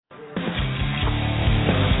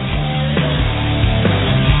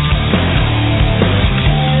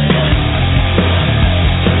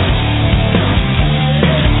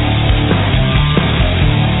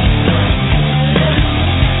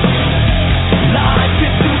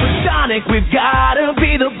ironic. We've gotta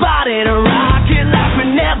be the body to rock it like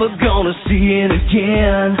we're never gonna see it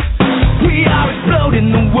again. We are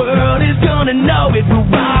exploding, the world is gonna know it. We'll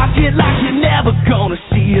rock it like you're never gonna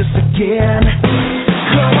see us again.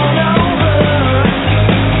 Come on over.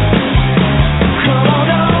 Come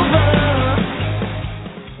on over.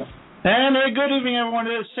 And a good evening, everyone.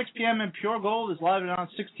 It is 6 p.m. and Pure Gold is live on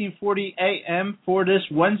 1640 a.m. for this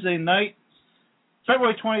Wednesday night,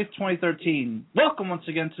 February 20th, 2013. Welcome once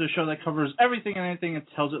again to the show that covers everything and anything and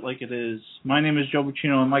tells it like it is. My name is Joe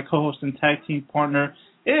Buccino, and my co-host and tag team partner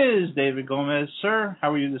is David Gomez. Sir,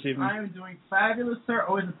 how are you this evening? I am doing fabulous, sir.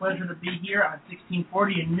 Always a pleasure to be here on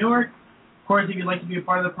 1640 in Newark. Of course, if you'd like to be a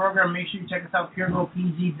part of the program, make sure you check us out,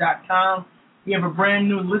 puregoldpg.com. We have a brand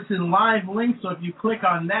new Listen Live link, so if you click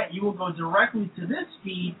on that, you will go directly to this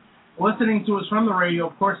feed, listening to us from the radio.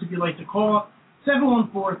 Of course, if you'd like to call,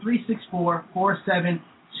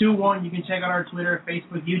 714-364-4721. You can check out our Twitter,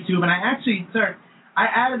 Facebook, YouTube. And I actually, sir, I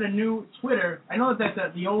added a new Twitter. I know that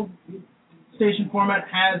the old station format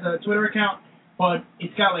has a Twitter account, but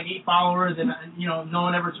it's got like 8 followers, and no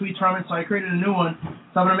one ever tweets from it, so I created a new one.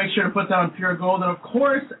 So I'm going to make sure to put that on Pure Gold. And, of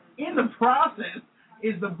course, in the process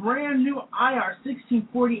is the brand new IR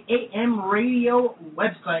 1640 AM radio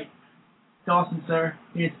website. It's awesome, sir.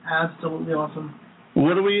 It's absolutely awesome.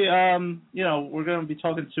 What do we, we're going to be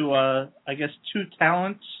talking to, I guess, 2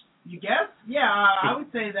 talents. You guess? Yeah, I would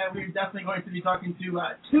say that we're definitely going to be talking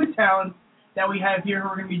to 2 talents that we have here who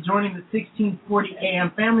are going to be joining the 1640 AM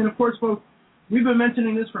family. And, of course, folks, we've been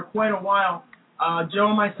mentioning this for quite a while. Joe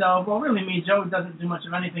and myself, well, really me, Joe doesn't do much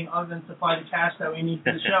of anything other than supply the cash that we need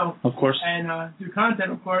for the show. Of course. And do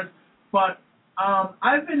content, of course. But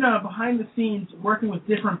I've been behind the scenes working with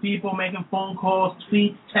different people, making phone calls,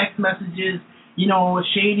 tweets, text messages,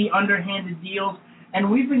 shady, underhanded deals. And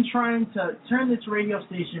we've been trying to turn this radio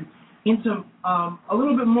station into a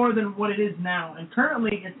little bit more than what it is now. And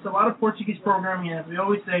currently, it's a lot of Portuguese programming. As we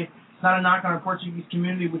always say, it's not a knock on our Portuguese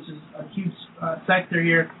community, which is a huge sector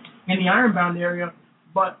here in the IronBound area.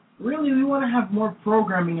 But really, we want to have more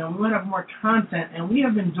programming and we want to have more content. And we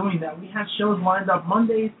have been doing that. We have shows lined up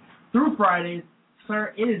Mondays through Fridays.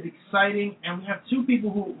 Sir, it is exciting. And we have 2 people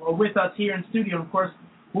who are with us here in studio. Of course,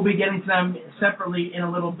 we'll be getting to them separately in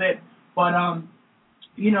a little bit. But,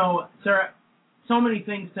 sir, so many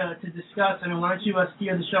things to discuss. I mean, why don't you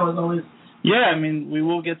steer the show as always? Yeah, I mean, we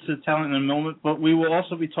will get to talent in a moment, but we will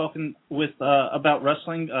also be talking about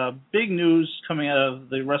wrestling. Big news coming out of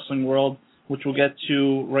the wrestling world, which we'll get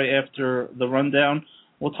to right after the rundown.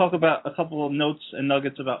 We'll talk about a couple of notes and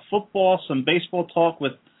nuggets about football, some baseball talk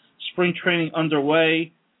with spring training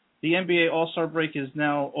underway. The NBA All-Star break is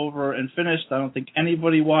now over and finished. I don't think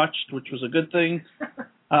anybody watched, which was a good thing.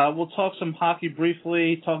 We'll talk some hockey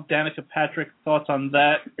briefly, talk Danica Patrick, thoughts on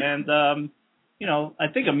that. And, I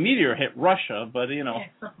think a meteor hit Russia, but,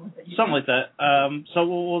 something like that. So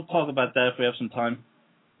we'll talk about that if we have some time.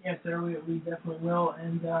 Yes, sir, we definitely will.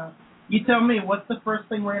 And you tell me, what's the first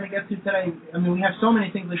thing we're going to get to today? I mean, we have so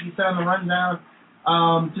many things, like you said on the rundown.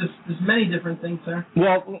 Just many different things, sir.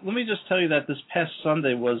 Well, let me just tell you that this past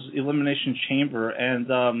Sunday was Elimination Chamber,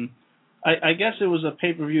 and I guess it was a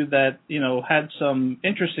pay-per-view that, had some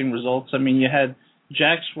interesting results. I mean, you had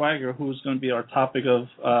Jack Swagger, who is going to be our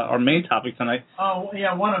main topic tonight. Oh,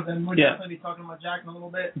 yeah, one of them. We'll definitely be talking about Jack in a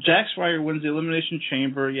little bit. Jack Swagger wins the Elimination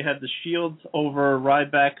Chamber. You had the Shield over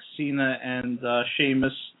Ryback, Cena, and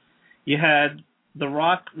Sheamus. You had The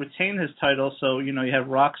Rock retain his title, so, you have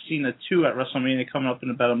Rock Cena 2 at WrestleMania coming up in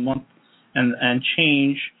about a month and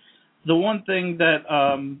change. The one thing that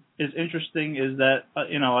is interesting is that,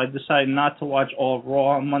 I decided not to watch all of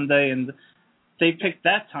Raw on Monday, and they picked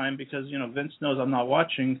that time because, Vince knows I'm not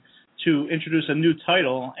watching, to introduce a new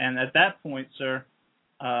title. And at that point, sir,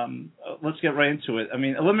 let's get right into it. I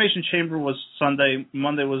mean, Elimination Chamber was Sunday.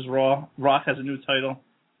 Monday was Raw. Rock has a new title.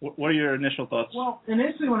 What are your initial thoughts? Well,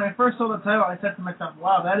 initially when I first saw the title, I said to myself,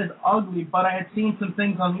 wow, that is ugly, but I had seen some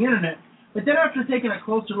things on the internet. But then after taking a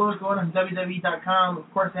closer look, going on WWE.com, of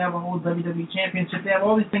course they have a whole WWE Championship. They have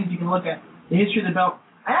all these things you can look at, the history of the belt.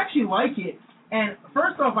 I actually like it. And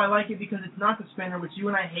first off, I like it because it's not the spinner, which you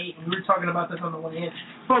and I hate, and we were talking about this on the way in.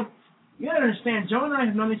 Folks, you got to understand, Joe and I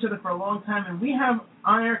have known each other for a long time, and we have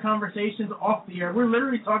on-air conversations off the air. We're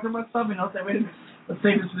literally talking about stuff, and I'll say, wait a minute, let's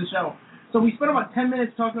save this for the show. So we spent about 10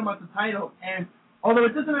 minutes talking about the title, and although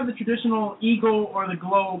it doesn't have the traditional eagle or the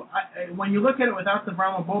globe, when you look at it without the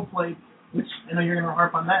Brahma bull plate, which I know you're going to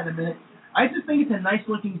harp on that in a minute, I just think it's a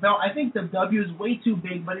nice-looking belt. I think the W is way too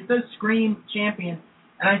big, but it does scream champion,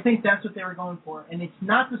 and I think that's what they were going for. And it's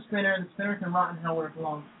not the spinner. The spinner can rot in hell where it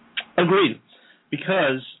belongs. Agreed,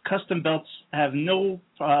 because custom belts have no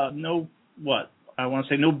I want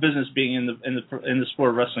to say no business being in the sport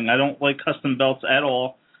of wrestling. I don't like custom belts at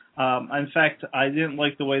all. In fact, I didn't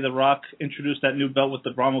like the way The Rock introduced that new belt with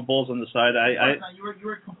the Brahma Bulls on the side. You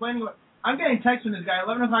were complaining. I'm getting texts from this guy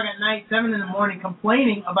 11 o'clock at night, 7 in the morning,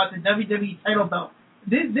 complaining about the WWE title belt.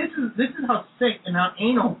 This is how sick and how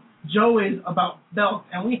anal Joe is about belts,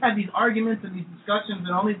 and we had these arguments and these discussions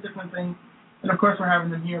and all these different things, and of course we're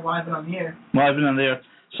having them here live and on the air. Live and on the air.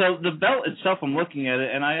 So the belt itself, I'm looking at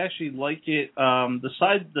it, and I actually like it. The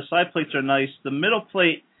side plates are nice. The middle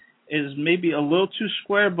plate is maybe a little too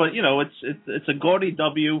square, but it's a gaudy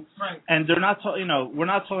W. Right. And they're not we're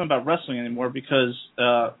not talking about wrestling anymore because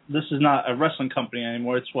this is not a wrestling company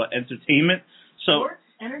anymore. It's entertainment. So Sports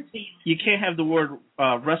entertainment. You can't have the word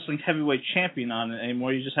wrestling heavyweight champion on it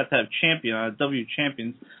anymore. You just have to have champion on it, W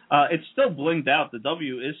champions. It's still blinged out. The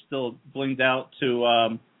W is still blinged out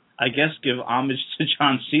to I guess give homage to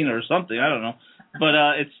John Cena or something. I don't know. But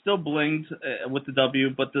it's still blinged with the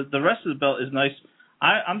W, but the rest of the belt is nice.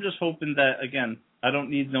 I'm just hoping that, again, I don't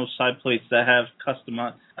need no side plates that have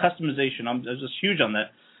customization. I'm just huge on that.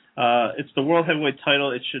 It's the World Heavyweight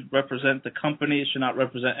title. It should represent the company. It should not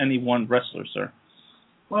represent any one wrestler, sir.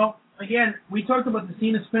 Well, again, we talked about the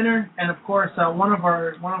Cena spinner, and of course, one of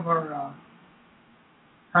our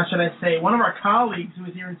how should I say, one of our colleagues who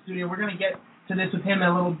is here in studio. We're going to get to this with him in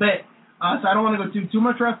a little bit. So I don't want to go too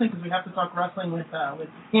much wrestling because we have to talk wrestling with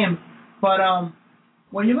him. But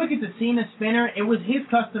when you look at the Cena spinner, it was his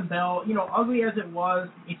custom belt. Ugly as it was,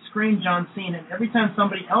 it screamed John Cena. And every time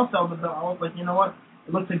somebody else held the belt, I was like, you know what?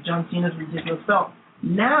 It looks like John Cena's ridiculous belt.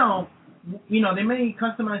 Now, they may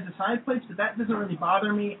customize the side plates, but that doesn't really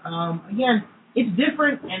bother me. Again, it's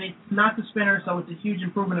different, and it's not the spinner, so it's a huge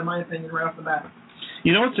improvement in my opinion right off the bat.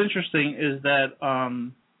 What's interesting is that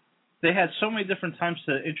they had so many different times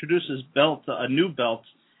to introduce this belt, a new belt.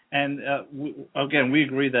 And, we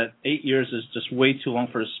agree that 8 years is just way too long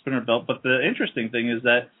for a spinner belt. But the interesting thing is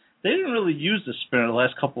that they didn't really use the spinner the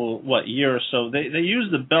last year or so. They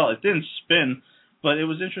used the belt. It didn't spin, but it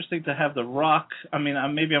was interesting to have The Rock. I mean,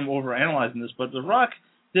 maybe I'm overanalyzing this, but The Rock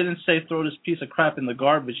didn't say throw this piece of crap in the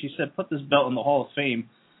garbage. He said put this belt in the Hall of Fame,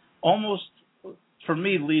 almost, for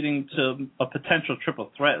me, leading to a potential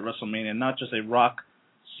triple threat at WrestleMania, not just a Rock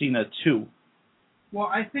Cena 2. Well,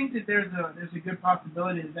 I think that there's a good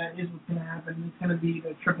possibility that is what's going to happen. It's going to be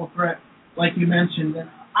the triple threat, like you mentioned. And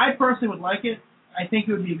I personally would like it. I think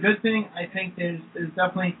it would be a good thing. I think there's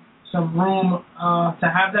definitely some room to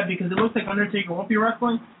have that because it looks like Undertaker won't be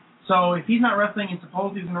wrestling. So if he's not wrestling and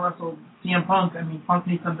supposedly he's going to wrestle CM Punk, I mean, Punk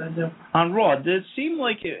needs something to do. On Raw, did it seem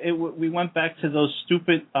like we went back to those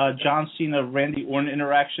stupid John Cena, Randy Orton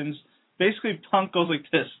interactions? Basically, Punk goes like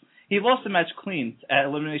this. He lost the match clean at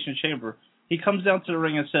Elimination Chamber. He comes down to the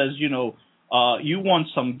ring and says, you won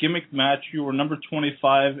some gimmick match. You were number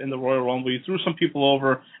 25 in the Royal Rumble. You threw some people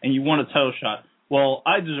over, and you won a title shot. Well,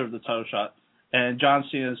 I deserve the title shot. And John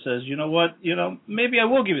Cena says, you know what? Maybe I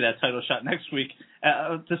will give you that title shot next week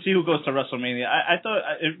to see who goes to WrestleMania. I thought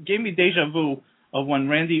it gave me deja vu of when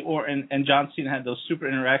Randy Orton and John Cena had those super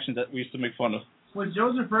interactions that we used to make fun of. What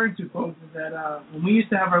Joe's referring to, folks, is that when we used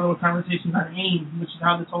to have our little conversations on AIM, which is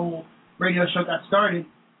how this whole radio show got started,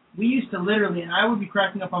 we used to literally, and I would be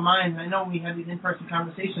cracking up on mine, and I know we had these in-person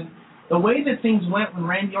conversations, the way that things went when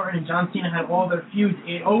Randy Orton and John Cena had all their feuds,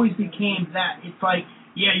 it always became that. It's like,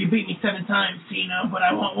 yeah, you beat me 7 times, Cena, but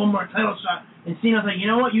I want one more title shot. And Cena's like,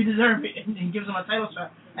 you know what, you deserve it, and he gives him a title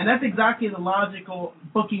shot. And that's exactly the logical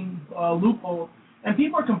booking loophole. And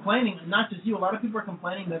people are complaining, and not just you, a lot of people are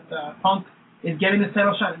complaining that Punk is getting this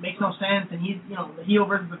title shot. It makes no sense, and he's, the heel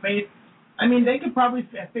versus the face. I mean, they could probably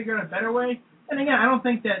figure out a better way. And again, I don't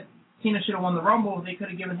think that Cena should have won the Rumble. They could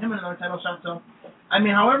have given him another title shot. So, I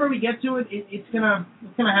mean, however we get to it, it's gonna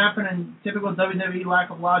happen. And typical WWE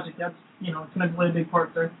lack of logic. That's it's gonna play a big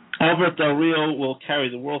part there. Albert Del Rio will carry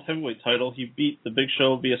the World Heavyweight title. He beat the Big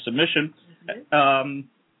Show via submission. I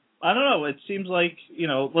don't know. It seems like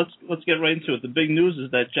let's get right into it. The big news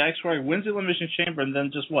is that Jack Swagger wins the Elimination Chamber, and then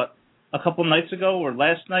just a couple nights ago or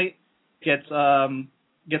last night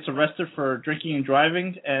gets arrested for drinking and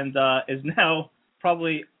driving, and is now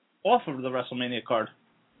probably off of the WrestleMania card.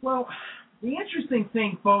 Well, the interesting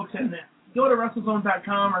thing, folks, and go to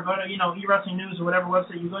WrestleZone.com or go to eWrestling News or whatever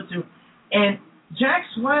website you go to, and Jack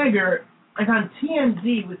Swagger is on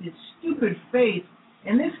TMZ with his stupid face,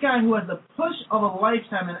 and this guy who has the push of a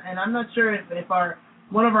lifetime, and I'm not sure if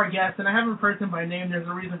one of our guests, and I haven't referred to him by name, there's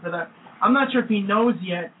a reason for that. I'm not sure if he knows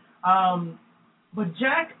yet, but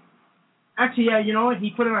Jack. Actually, yeah, you know what? He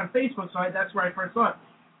put it on Facebook, so that's where I first saw it.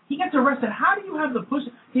 He gets arrested. How do you have the push?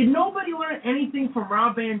 Did nobody learn anything from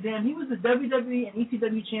Rob Van Dam? He was the WWE and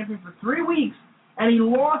ECW champion for 3 weeks, and he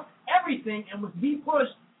lost everything and was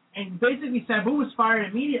pushed, and basically Sabu was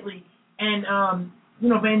fired immediately, and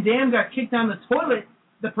Van Dam got kicked down the toilet,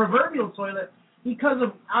 the proverbial toilet, because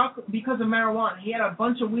of marijuana. He had a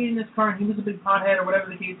bunch of weed in his car, and he was a big pothead, or whatever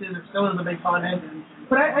the case is, or still is a big pothead.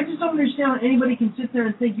 But I just don't understand how anybody can sit there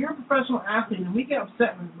and think you're a professional athlete, and we get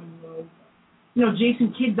upset when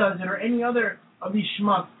Jason Kidd does it, or any other of these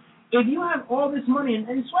schmucks. If you have all this money, and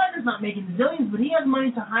Swagger's not making zillions, but he has money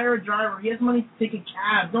to hire a driver, he has money to take a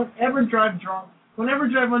cab. Don't ever drive drunk. Don't ever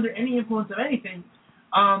drive under any influence of anything.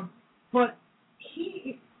 But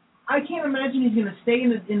I can't imagine he's going to stay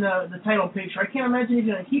in the title picture. I can't imagine he's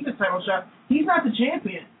going to keep his title shot. He's not the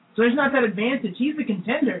champion, so there's not that advantage. He's the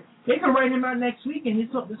contender. They can write him out next week, and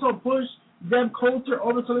this whole push, Zeb Coulter,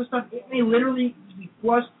 all this other stuff, it may literally be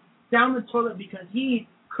flushed down the toilet because he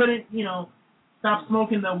couldn't, stop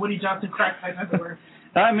smoking the Woody Johnson crack pipe everywhere.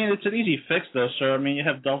 I mean, it's an easy fix, though, sir. I mean, you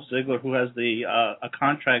have Dolph Ziggler, who has a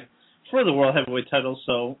contract for the World Heavyweight title,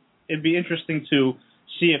 so it'd be interesting to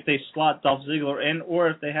see if they slot Dolph Ziggler in, or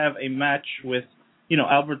if they have a match with,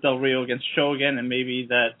 Albert Del Rio against Shogun, and maybe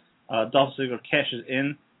that Dolph Ziggler cashes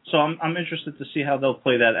in. So I'm interested to see how they'll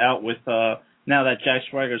play that out with now that Jack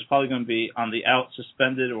Swagger is probably going to be on the out,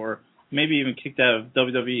 suspended, or maybe even kicked out of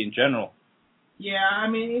WWE in general. Yeah, I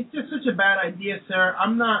mean, it's just such a bad idea, sir. I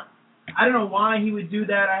don't know why he would do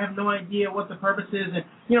that. I have no idea what the purpose is. And,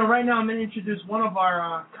 right now I'm going to introduce one of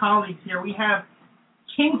our colleagues here. We have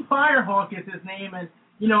King Firehawk is his name, and,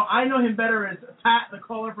 I know him better as Pat, the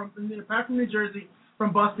caller from New Jersey,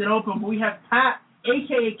 from Busted Open. But we have Pat,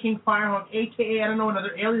 a.k.a. King Firehawk, a.k.a. I don't know what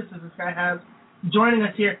other aliases this guy has, joining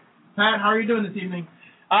us here. Pat, how are you doing this evening?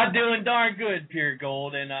 I'm doing darn good, Pure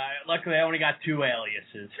Gold, and luckily I only got 2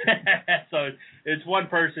 aliases. So it's one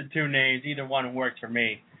person, 2 names. Either one works for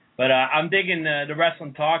me. But I'm digging the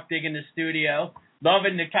wrestling talk, digging the studio,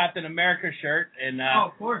 loving the Captain America shirt, and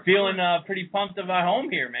feeling pretty pumped about home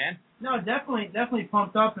here, man. No, definitely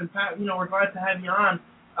pumped up, and Pat, we're glad to have you on.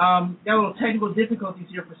 Got a little technical difficulties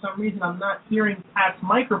here. For some reason, I'm not hearing Pat's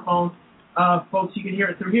microphone. Folks, you can hear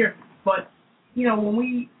it through here. But,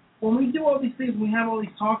 when we do all these things, we have all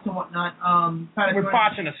these talks and whatnot. Pat, we're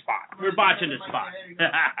botching a spot. We're botching a spot.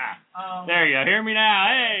 There you go. Hear me now.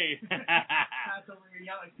 Hey. Pat's over here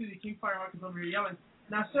yelling. Excuse me, King Firehawk is over here yelling.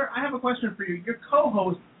 Now, sir, I have a question for you. Your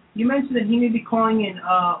co-host, you mentioned that he may be calling in.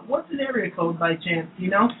 What's his area code by chance? Do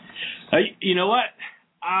you know? You know what?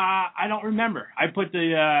 I don't remember. I put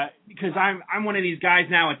because I'm one of these guys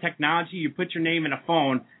now with technology. You put your name in a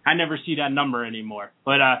phone. I never see that number anymore.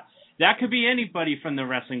 But that could be anybody from the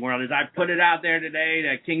wrestling world. As I put it out there today,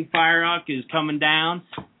 that King Firehawk is coming down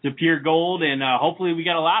to Pure Gold, and hopefully we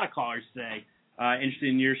got a lot of callers today interested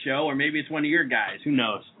in your show, or maybe it's one of your guys. Who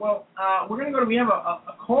knows? Well, we're going to go to, we have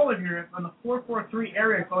a caller here on the 443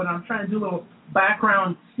 area code. I'm trying to do a little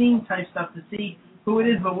background scene type stuff to see who it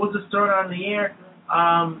is, but we'll just throw it on the air.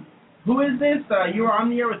 Who is this? You are on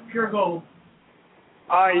the air with Pure Gold.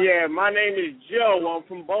 Yeah, my name is Joe. I'm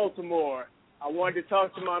from Baltimore. I wanted to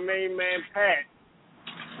talk to my main man, Pat.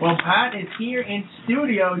 Well, Pat is here in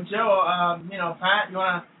studio. Joe, Pat, you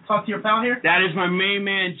want to talk to your pal here? That is my main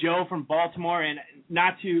man, Joe from Baltimore, and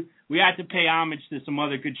we had to pay homage to some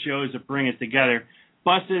other good shows that bring us together.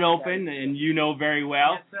 Busted Open, and you know very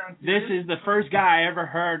well. Yes, sir, this is the first guy I ever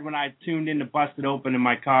heard when I tuned into Busted Open in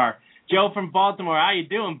my car. Joe from Baltimore, how you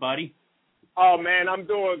doing, buddy? Oh, man, I'm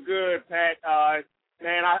doing good, Pat.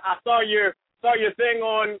 Man, I saw your thing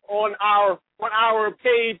on our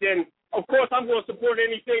page, and of course I'm going to support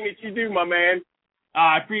anything that you do, my man.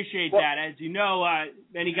 I appreciate that. As you know,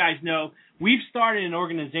 many guys know, we've started an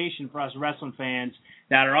organization for us wrestling fans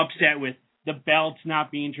that are upset with the belts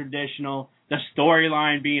not being traditional, the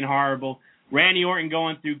storyline being horrible, Randy Orton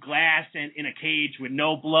going through glass and in a cage with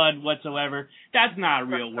no blood whatsoever. That's not a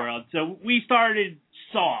real world. So we started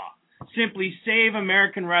SAW, Simply Save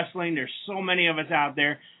American Wrestling. There's so many of us out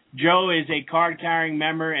there. Joe is a card-carrying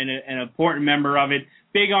member and an important member of it.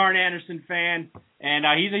 Big Arn Anderson fan, and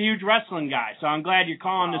he's a huge wrestling guy. So I'm glad you're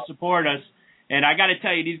calling to support us. And I got to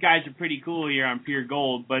tell you, these guys are pretty cool here on Pure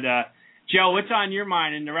Gold. But, Joe, what's on your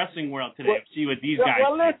mind in the wrestling world today? See what these guys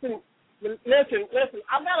do. Listen.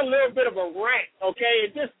 I've got a little bit of a rant,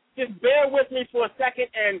 okay? Just bear with me for a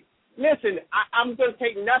second. And, listen, I'm going to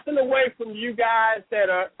take nothing away from you guys that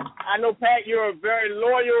are – I know, Pat, you're a very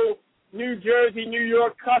loyal New Jersey, New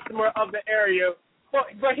York customer of the area.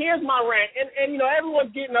 But here's my rant. And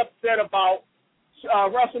everyone's getting upset about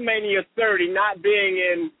WrestleMania 30 not being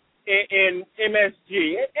in MSG.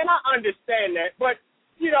 And I understand that. But,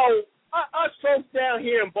 us folks down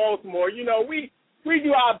here in Baltimore, we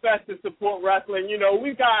do our best to support wrestling.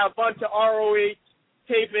 We've got a bunch of ROH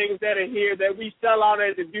tapings that are here that we sell out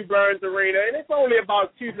at the Du Burns Arena, and it's only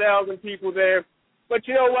about 2,000 people there. But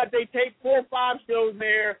you know what? They take 4 or 5 shows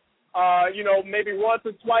there, maybe once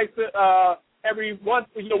or twice every once,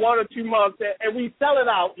 1 or 2 months, and we sell it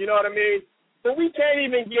out. You know what I mean? So we can't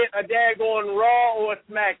even get a daggone Raw or a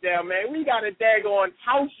SmackDown, man. We got a daggone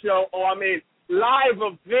house show, live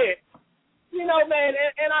event. You know, man,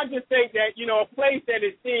 and I just think that, a place that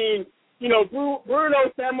is seen,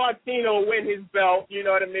 Bruno Sammartino win his belt, you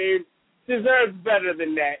know what I mean, deserves better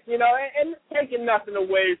than that, and taking nothing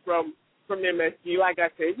away from MSG. Like I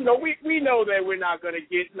said, we know that we're not going to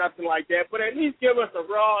get nothing like that, but at least give us a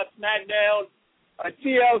Raw, a SmackDown, a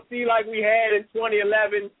TLC like we had in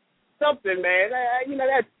 2011, something, man.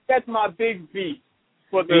 That's my big beat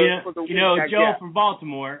for the week, Joe from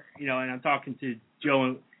Baltimore, and I'm talking to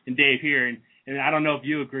Joe and Dave here, and I don't know if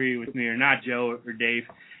you agree with me or not, Joe or Dave.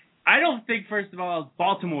 I don't think, first of all,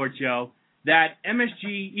 Baltimore, Joe, that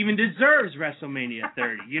MSG even deserves WrestleMania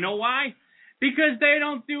 30. You know why? Because they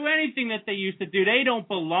don't do anything that they used to do. They don't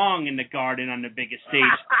belong in the Garden on the biggest stage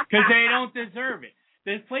because they don't deserve it.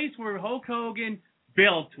 The place where Hulk Hogan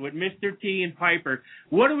built with Mr. T and Piper,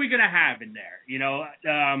 what are we going to have in there?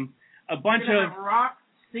 A bunch of Rock,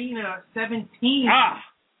 Cena, 17.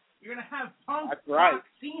 You're going to have Punk, Rock,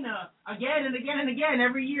 Cena again and again and again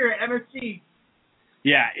every year at MSG.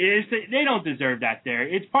 Yeah, they don't deserve that there.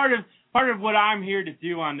 It's part of what I'm here to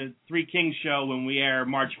do on the Three Kings show when we air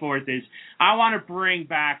March 4th is I want to bring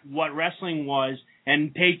back what wrestling was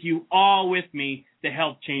and take you all with me to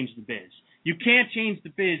help change the biz. You can't change the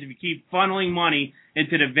biz if you keep funneling money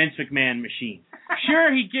into the Vince McMahon machine.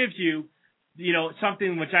 Sure, he gives you,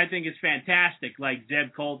 something which I think is fantastic, like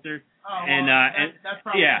Zeb Coulter. Oh, and that's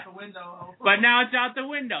probably out the window. But now it's out the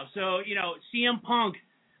window. So, CM Punk,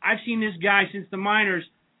 I've seen this guy since the minors,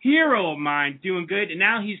 hero of mine, doing good, and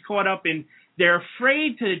now he's caught up in, they're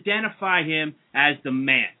afraid to identify him as the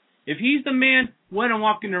man. If he's the man, why don't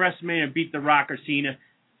walk into WrestleMania and beat The Rock or Cena?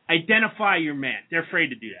 Identify your man. They're afraid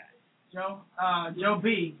to do that. Joe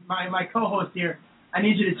B, my co-host here, I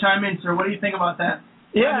need you to chime in, sir. What do you think about that?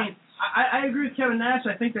 Yeah. I agree with Kevin Nash.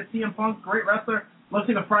 I think that CM Punk, great wrestler, looks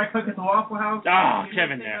like a fry cook at the Waffle House. Oh,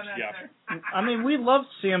 Kevin Nash, yeah. We loved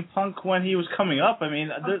CM Punk when he was coming up. Of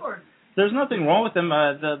course. There's nothing wrong with him.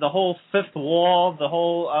 The whole fifth wall, the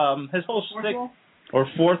whole his whole shtick, or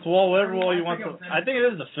fourth wall, whatever wall you want to. I think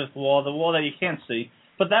it is the fifth wall, the wall that you can't see.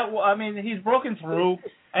 But he's broken through,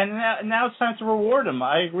 and now it's time to reward him.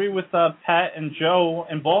 I agree with Pat and Joe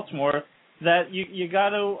in Baltimore that you got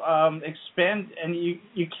to expand, and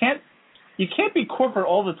you can't be corporate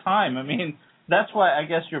all the time. That's why I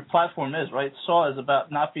guess your platform is right. Saw is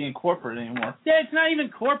about not being corporate anymore. Yeah, it's not even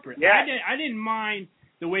corporate. Yeah. I didn't mind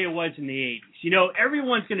the way it was in the 80s.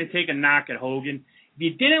 Everyone's going to take a knock at Hogan. If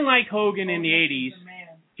you didn't like Hogan in the 80s,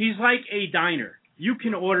 he's like a diner. You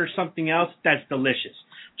can order something else that's delicious.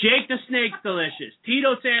 Jake the Snake's delicious.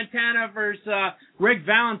 Tito Santana versus Rick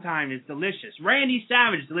Valentine is delicious. Randy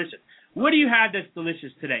Savage is delicious. What do you have that's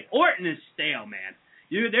delicious today? Orton is stale, man.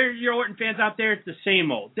 There's your Orton fans out there. It's the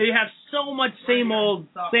same old. They have so much same old.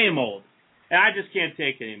 And I just can't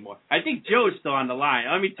take it anymore. I think Joe's still on the line.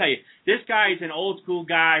 Let me tell you, this guy is an old school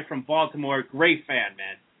guy from Baltimore. Great fan,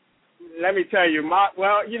 man. Let me tell you,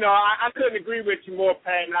 I couldn't agree with you more,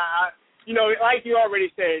 Pat. And like you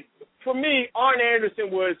already said, for me, Arn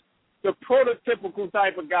Anderson was the prototypical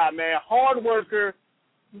type of guy, man. Hard worker,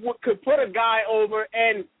 could put a guy over,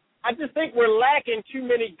 and I just think we're lacking too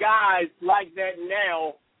many guys like that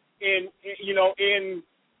now in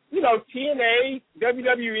TNA,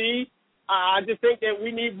 WWE. I just think that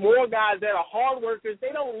we need more guys that are hard workers.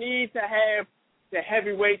 They don't need to have the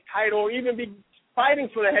heavyweight title or even be fighting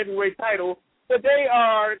for the heavyweight title, but they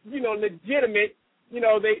are, legitimate.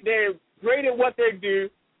 They're great at what they do.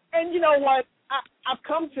 And you know what? I've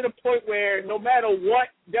come to the point where no matter what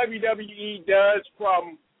WWE does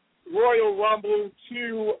from Royal Rumble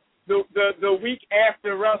to the week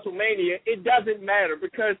after WrestleMania, it doesn't matter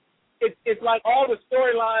because it's like all the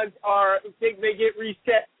storylines they get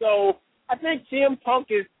reset. So I think CM Punk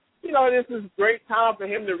is, this is a great time for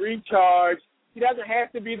him to recharge. He doesn't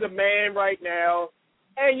have to be the man right now.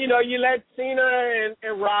 And, you let Cena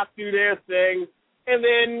and Rock do their thing. And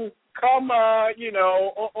then come,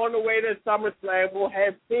 on the way to SummerSlam, we'll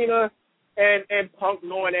have Cena and Punk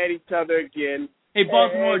going at each other again. Hey,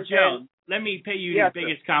 Baltimore Joe, let me pay you the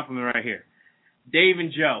biggest compliment right here. Dave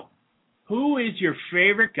and Joe, who is your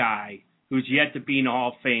favorite guy who's yet to be in the Hall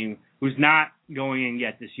of Fame, who's not going in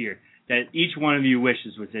yet this year, that each one of you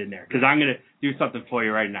wishes was in there? Because I'm going to do something for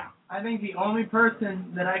you right now. I think the only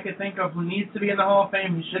person that I could think of who needs to be in the Hall of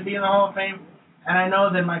Fame, who should be in the Hall of Fame, and I know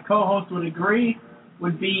that my co-host would agree,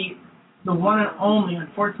 would be the one and only,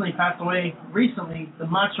 unfortunately passed away recently, the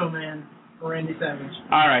Macho Man, Randy Savage.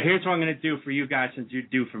 All right, here's what I'm going to do for you guys since you're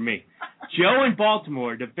due for me. Joe in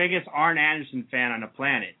Baltimore, the biggest Arn Anderson fan on the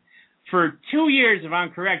planet. For 2 years, if I'm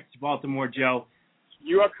correct, Baltimore Joe,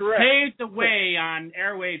 you are correct, paved the way on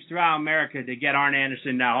airwaves throughout America to get Arn Anderson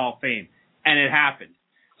in the Hall of Fame, and it happened.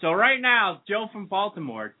 So right now, Joe from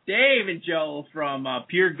Baltimore, Dave and Joe from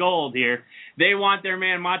Pure Gold here, they want their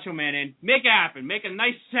man Macho Man in. Make it happen. Make a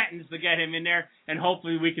nice sentence to get him in there, and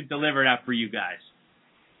hopefully we can deliver that for you guys.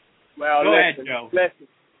 Well, Go ahead, listen, Joe.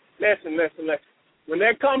 Listen. When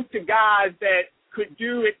there comes to guys that could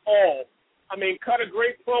do it all, I mean, cut a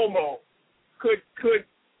great promo, could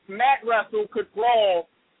mat wrestle, could brawl,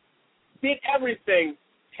 did everything,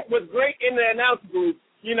 was great in the announce booth,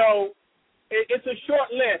 you know, it's a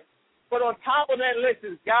short list. But on top of that list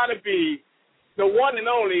has got to be the one and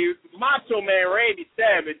only Macho Man Randy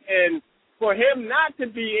Savage. And for him not to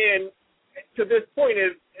be in to this point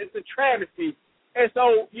is a travesty. And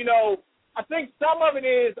so, you know, I think some of it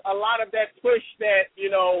is a lot of that push that,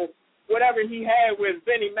 you know, whatever he had with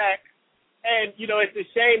Vinnie Mac. And, you know, it's a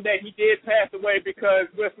shame that he did pass away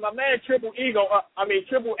because with my man Triple H.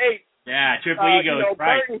 Yeah, Triple Ego, you know,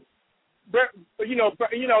 right.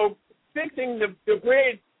 You know, fixing the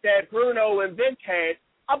bridge that Bruno and Vince had,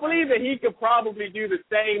 I believe that he could probably do the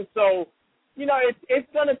same. So, you know,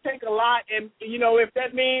 it's going to take a lot. And, you know, if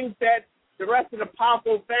that means that the rest of the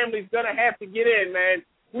Popo family's going to have to get in, man,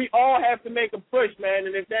 we all have to make a push, man.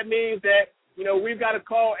 And if that means that, you know, we've got to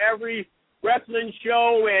call every wrestling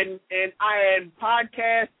show and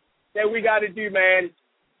podcast that we got to do, man,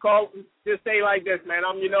 just say like this, man,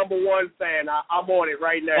 I'm your number one fan. I'm on it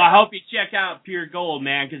right now. Well, I hope you check out Pure Gold,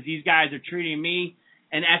 man, because these guys are treating me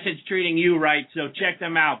and Essence treating you right. So check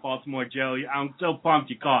them out, Baltimore Joe. I'm so pumped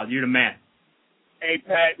you called. You're the man. Hey,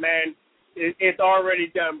 Pat, man, it's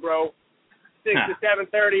already done, bro. 6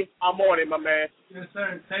 to 7:30, I'm on it, my man. Yes,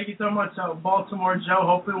 sir. Thank you so much, Baltimore Joe.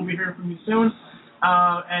 Hopefully we'll be hearing from you soon.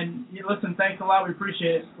 And listen, thanks a lot. We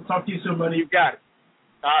appreciate it. We'll talk to you soon, buddy. You got it.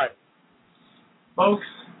 All right. Folks,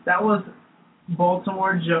 that was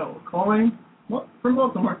Baltimore Joe calling from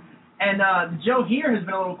Baltimore. And Joe here has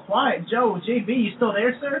been a little quiet. Joe, JB, you still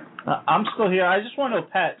there, sir? I'm still here. I just want to know,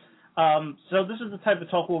 Pat, so this is the type of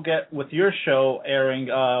talk we'll get with your show airing,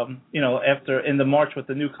 after in the March with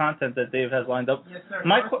the new content that Dave has lined up. Yes, sir.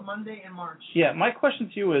 Monday in March. Yeah, my question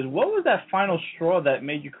to you is, what was that final straw that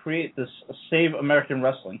made you create this Save American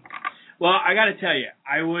Wrestling? Well, I got to tell you,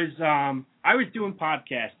 I was doing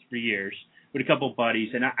podcasts for years with a couple of buddies,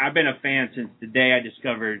 and I've been a fan since the day I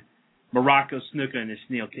discovered Morocco Snooker in the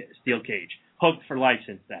steel cage. Hooked for life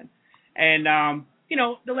since then. And,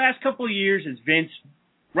 the last couple of years, as Vince,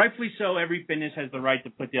 rightfully so, every business has the right to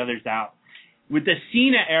put the others out. With the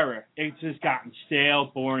Cena era, it's just gotten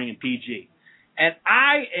stale, boring, and PG. And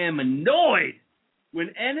I am annoyed when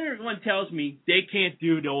anyone tells me they can't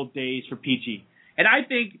do the old days for PG. And I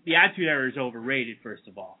think the Attitude Era is overrated, first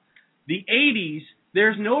of all. The 80s,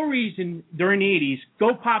 there's no reason during the 80s,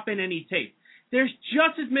 go pop in any tape. There's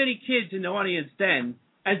just as many kids in the audience then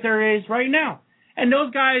as there is right now. And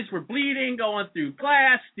those guys were bleeding, going through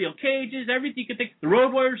glass, steel cages, everything you could think. The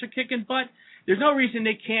Road Warriors are kicking butt. There's no reason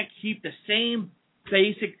they can't keep the same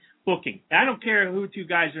basic booking. I don't care who two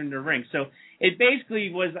guys are in the ring. So it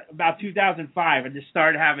basically was about 2005. I just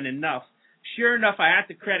started having enough. Sure enough, I had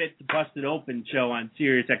to credit the Busted Open show on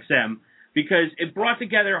Sirius XM because it brought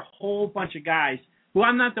together a whole bunch of guys who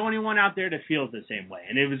I'm not the only one out there that feels the same way.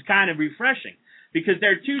 And it was kind of refreshing because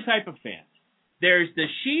there are two types of fans. There's the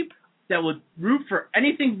sheep that will root for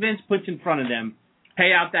anything Vince puts in front of them,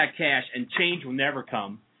 pay out that cash, and change will never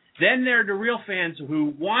come. Then there are the real fans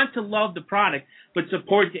who want to love the product but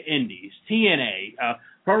support the indies, TNA,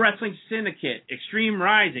 Pro Wrestling Syndicate, Extreme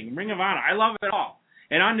Rising, Ring of Honor. I love it all.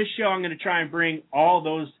 And on this show, I'm going to try and bring all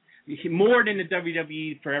those, more than the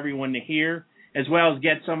WWE for everyone to hear, as well as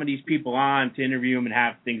get some of these people on to interview them and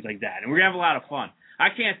have things like that. And we're going to have a lot of fun. I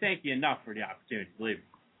can't thank you enough for the opportunity, believe me.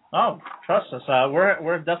 Oh, trust us.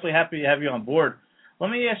 We're definitely happy to have you on board. Let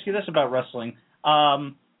me ask you this about wrestling.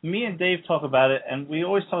 Me and Dave talk about it, and we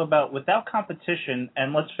always talk about without competition,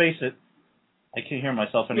 and let's face it, I can't hear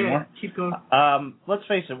myself anymore. Yeah, keep going. Let's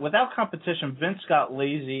face it, without competition, Vince got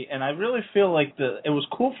lazy, and I really feel like it was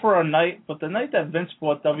cool for a night, but the night that Vince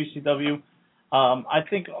bought WCW, I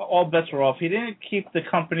think all bets were off. He didn't keep the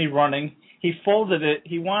company running. He folded it.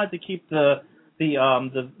 He wanted to keep the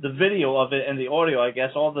video of it and the audio, I guess,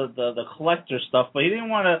 all the collector stuff, but he didn't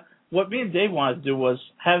want to. What me and Dave wanted to do was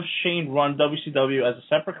have Shane run WCW as a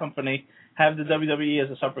separate company, have the WWE as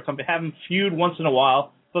a separate company, have them feud once in a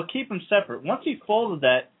while, but keep them separate. Once he folded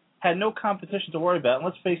that, had no competition to worry about. And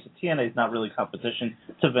let's face it, TNA is not really competition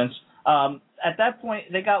to Vince. At that point,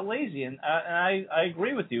 they got lazy, and I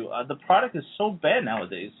agree with you. The product is so bad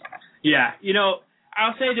nowadays. Yeah, you know,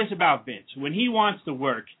 I'll say this about Vince. When he wants to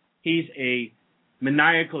work, he's a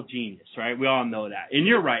maniacal genius, right? We all know that. And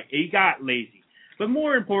you're right, he got lazy. But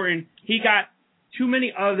more important, he got too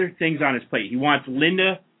many other things on his plate. He wants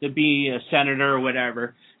Linda to be a senator or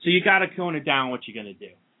whatever, so you got to tone it down what you're going to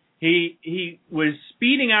do. He was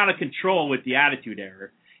speeding out of control with the Attitude Era,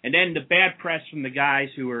 and then the bad press from the guys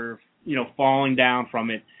who were, you know, falling down from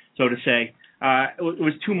it, so to say, it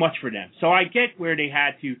was too much for them. So I get where they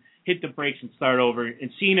had to hit the brakes and start over,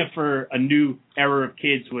 and Cena for a new era of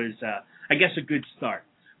kids was, I guess, a good start.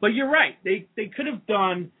 But you're right, they could have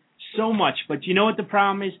done so much, but you know what the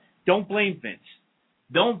problem is? Don't blame Vince.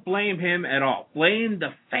 Don't blame him at all. Blame the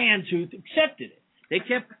fans who accepted it. They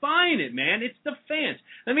kept buying it, man. It's the fans.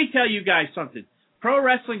 Let me tell you guys something. Pro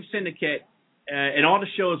Wrestling Syndicate and all the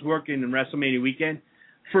shows working in WrestleMania weekend,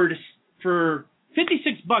 for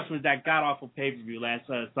 $56 was that god-awful pay-per-view last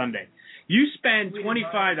Sunday. You spend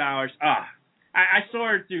 $25. I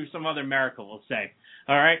saw it through some other miracle, we'll say.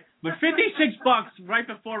 All right? But $56 right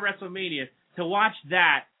before WrestleMania to watch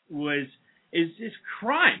that is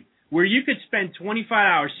crime. Where you could spend 25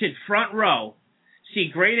 hours, sit front row, see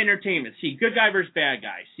great entertainment, see good guy versus bad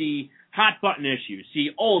guy, see hot button issues,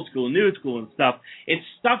 see old school, new school and stuff. It's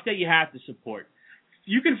stuff that you have to support.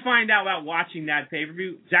 You can find out about watching that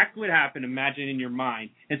pay-per-view exactly what happened, imagine in your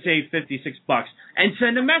mind, and save $56 and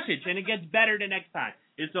send a message, and it gets better the next time.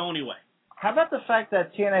 It's the only way. How about the fact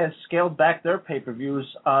that TNA has scaled back their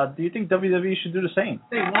pay-per-views? Do you think WWE should do the same?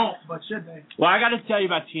 They won't, but should they? Well, I got to tell you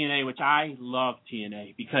about TNA, which I love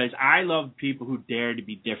TNA, because I love people who dare to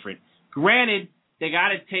be different. Granted, they got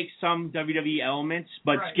to take some WWE elements,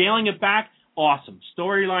 but scaling it back, awesome.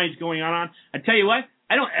 Storylines going on. I tell you what,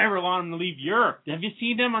 I don't ever want them to leave Europe. Have you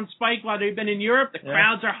seen them on Spike while they've been in Europe? The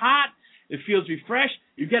crowds are hot. It feels refreshed.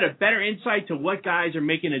 You get a better insight to what guys are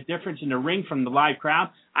making a difference in the ring from the live crowd.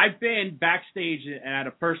 I've been backstage at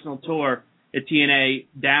a personal tour at TNA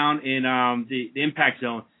down in the Impact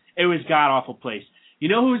Zone. It was a god-awful place. You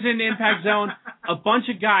know who's in the Impact Zone? A bunch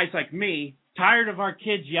of guys like me, tired of our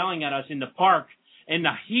kids yelling at us in the park in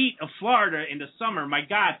the heat of Florida in the summer. My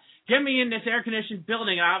God, get me in this air-conditioned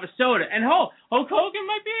building and I'll have a soda. And Hulk Hogan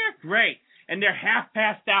might be here? Great. And they're half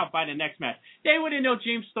passed out by the next match. They wouldn't know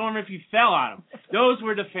James Storm if you fell on them. Those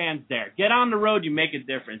were the fans there. Get on the road, you make a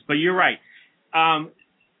difference. But you're right.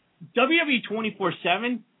 WWE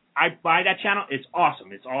 24/7, I buy that channel. It's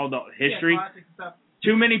awesome. It's all the history. Stuff.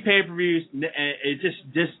 Too many pay-per-views. It's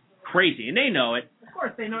just crazy. And they know it. Of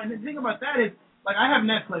course they know. And the thing about that is, like, I have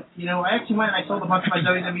Netflix. You know, I actually went and I sold a bunch of my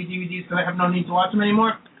WWE DVDs because I have no need to watch them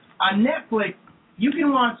anymore. On Netflix, you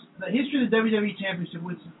can watch the history of the WWE Championship,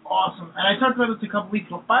 which is awesome. And I talked about this a couple weeks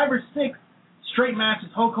ago. 5 or 6 straight matches.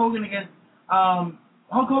 Hulk Hogan against Paul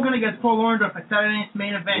Orndorff at Saturday Night's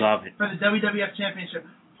main event for the WWF Championship.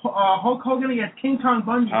 Hulk Hogan against King Kong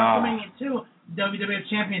Bundy, WrestleMania 2, WWF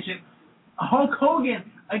Championship. Hulk Hogan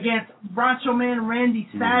against Macho Man Randy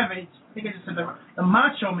Savage. I think I just said the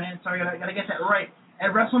Macho Man. Sorry, I gotta get that right.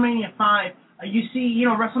 At WrestleMania 5, you see,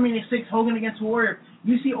 WrestleMania 6, Hogan against Warrior.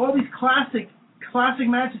 You see all these classic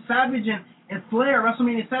matches, Savage and Flair,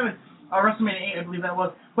 WrestleMania 7, or WrestleMania 8, I believe that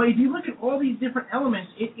was. But if you look at all these different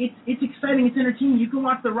elements, it's exciting, it's entertaining. You can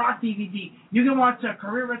watch the Rock DVD. You can watch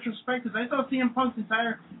career retrospectives. I saw CM Punk's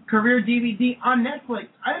entire career DVD on Netflix.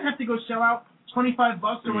 I didn't have to go shell out $25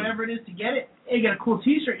 or whatever it is to get it. You get a cool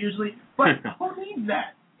T-shirt usually, but who needs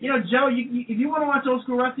that? Joe, if you want to watch old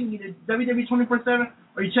school wrestling, either WWE 24/7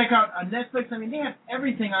 or you check out Netflix. I mean, they have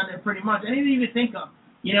everything on there pretty much. Anything you can think of.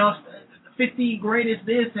 50 greatest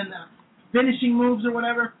this and finishing moves or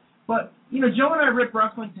whatever. But, Joe and I rip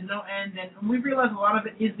wrestling to no end, and we realize a lot of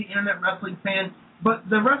it is the internet wrestling fan. But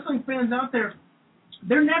the wrestling fans out there,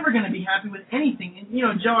 they're never going to be happy with anything.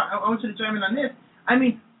 And, Joe, I want you to chime in on this. I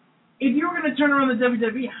mean, if you were going to turn around the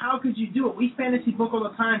WWE, how could you do it? We fantasy book all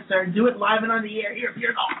the time, sir. Do it live and on the air. Here it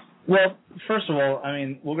goes. Well, first of all, I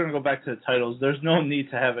mean, we're going to go back to the titles. There's no need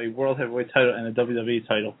to have a World Heavyweight title and a WWE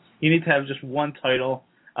title. You need to have just one title.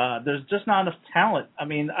 There's just not enough talent. I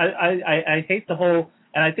mean, I hate the whole,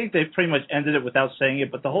 and I think they've pretty much ended it without saying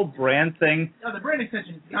it, but the whole brand thing. No, the brand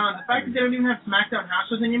extension is gone. The fact that they don't even have SmackDown house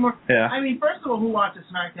shows anymore. Yeah. I mean, first of all, who watches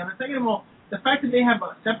SmackDown? And second of all, the fact that they have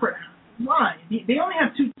a separate, why? They only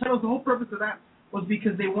have 2 titles. The whole purpose of that was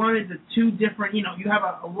because they wanted the 2 different, you have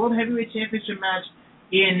a World Heavyweight Championship match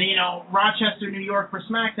in, Rochester, New York for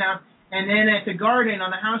SmackDown, and then at the Garden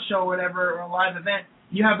on a house show or whatever, or a live event,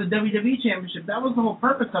 you have the WWE Championship. That was the whole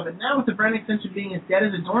purpose of it. Now with the brand extension being as dead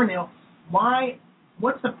as a doornail, why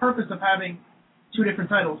what's the purpose of having two different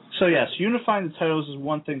titles? So yes, unifying the titles is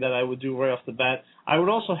one thing that I would do right off the bat. I would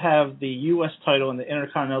also have the U.S. title and the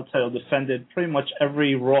Intercontinental title defended pretty much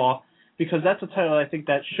every Raw, because that's a title I think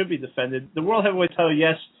that should be defended. The World Heavyweight title,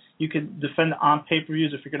 yes, you can defend on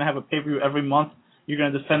pay-per-views. If you're going to have a pay-per-view every month, you're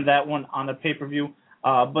going to defend that one on a pay-per-view.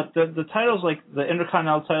 But the titles like the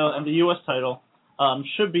Intercontinental title and the U.S. title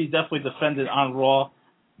should be definitely defended on Raw.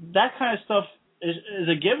 That kind of stuff is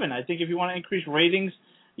a given. I think if you want to increase ratings,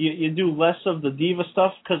 you do less of the Diva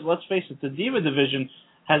stuff, because let's face it, the Diva division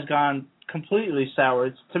has gone completely sour.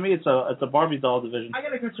 To me, it's a Barbie doll division. I got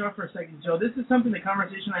to cut you off for a second, Joe. This is something, the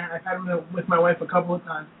conversation I've had with my wife a couple of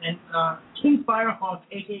times. And King Firehawk,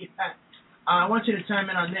 a.k.a. Pat, I want you to chime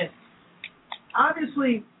in on this.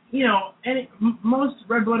 Obviously, most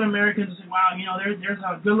red-blooded Americans say, wow, there's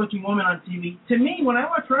a good-looking woman on TV. To me, when I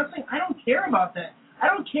watch wrestling, I don't care about that. I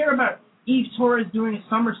don't care about Eve Torres doing a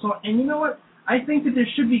somersault. And you know what? I think that there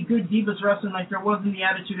should be good Divas wrestling like there was in the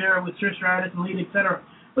Attitude Era with Trish Stratus and Lita, etc.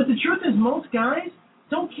 But the truth is, most guys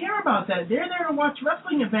don't care about that. They're there to watch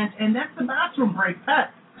wrestling events, and that's the bathroom break.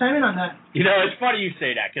 Pat, chime in on that. It's funny you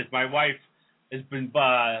say that, because my wife has been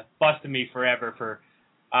busting me forever for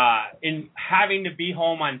in having to be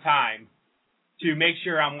home on time to make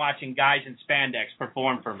sure I'm watching guys in spandex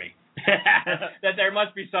perform for me. That there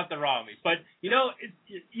must be something wrong with me. But,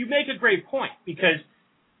 you make a great point, because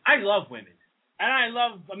I love women. And I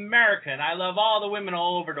love America, and I love all the women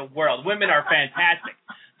all over the world. Women are fantastic.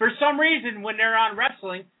 For some reason, when they're on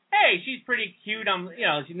wrestling, hey, she's pretty cute.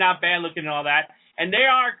 She's not bad looking and all that. And they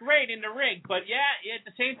are great in the ring. But, at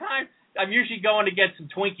the same time, I'm usually going to get some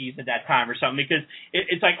Twinkies at that time or something, because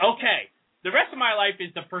it's like, okay, the rest of my life is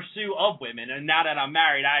the pursuit of women. And now that I'm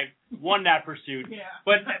married, I've won that pursuit. Yeah.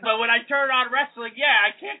 But when I turn on wrestling, I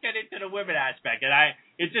can't get into the women aspect. And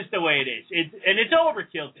it's just the way it is. And it's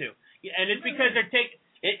overkill, too. And it's because they're taking,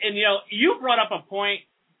 and you brought up a point,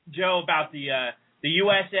 Joe, about the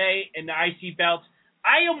USA and the IC belts.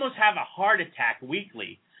 I almost have a heart attack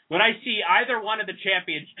weekly when I see either one of the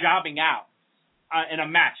champions jobbing out in a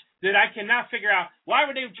match that I cannot figure out. Why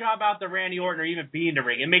would they job out the Randy Orton or even be in the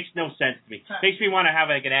ring? It makes no sense to me. It makes me want to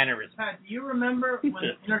have like an aneurysm. Pat, do you remember when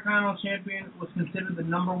the Intercontinental Champion was considered the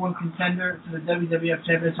number one contender to the WWF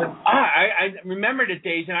Championship? I remember the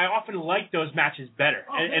days, and I often liked those matches better.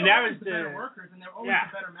 And that was the better workers, and they were always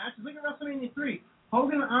the better matches. Look at WrestleMania 3.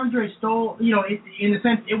 Hogan and Andre stole, in a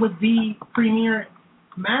sense, it was the premier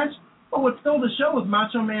match. But what stole the show was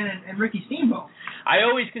Macho Man and Ricky Steamboat. I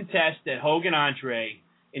always contest that Hogan Andre,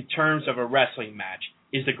 in terms of a wrestling match,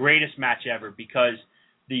 is the greatest match ever, because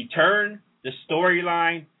the turn, the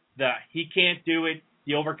storyline, he can't do it,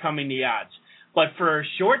 the overcoming the odds. But for a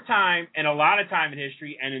short time, and a lot of time in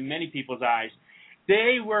history, and in many people's eyes,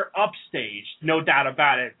 they were upstaged, no doubt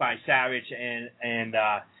about it, by Savage and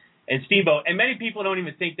Steamboat. And many people don't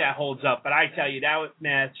even think that holds up. But I tell you, that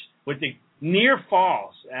match with the near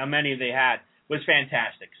falls, how many they had, was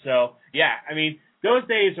fantastic. So, those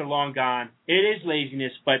days are long gone. It is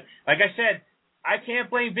laziness, but like I said, I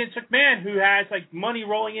can't blame Vince McMahon, who has money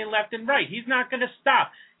rolling in left and right. He's not going to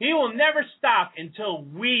stop. He will never stop until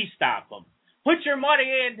we stop him. Put your money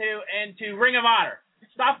into Ring of Honor.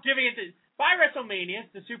 Stop giving it to buy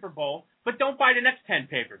WrestleMania, the Super Bowl, but don't buy the next 10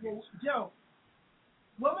 pay-per-views. Joe,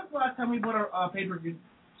 when was the last time we bought a pay-per-view?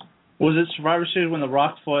 Was it Survivor Series when The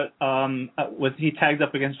Rock fought? He tagged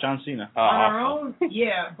up against John Cena? On our own,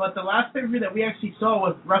 but the last pay-per-view that we actually saw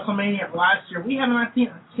was WrestleMania last year. We have not seen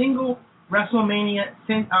a single WrestleMania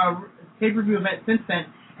pay-per-view event since then.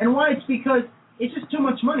 And why? It's because it's just too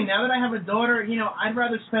much money. Now that I have a daughter, I'd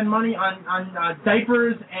rather spend money on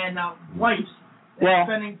diapers and wipes than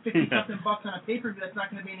spending $50-something bucks on a pay-per-view that's not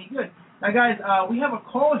going to be any good. Now, guys, we have a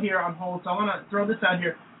call here on hold, so I want to throw this out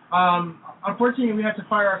here. Unfortunately, we have to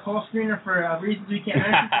fire our call screener for reasons we can't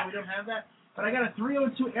mention, so we don't have that. But I got a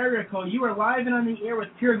 302 area code. You are live and on the air with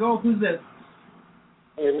Pure Gold. Who's this?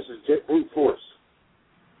 Hey, this is Brute Force.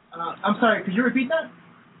 I'm sorry, could you repeat that?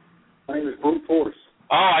 My name is Brute Force.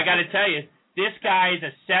 Oh, I got to tell you, this guy is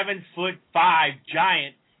a 7'5"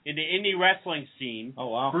 giant in the indie wrestling scene. Oh,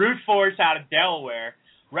 wow. Brute Force out of Delaware,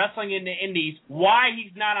 wrestling in the indies. Why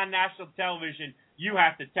he's not on national television, you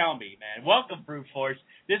have to tell me, man. Welcome, Brute Force.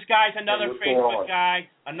 This guy's another Facebook guy,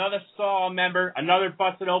 another Saw member, another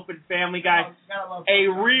Busted Open family guy, a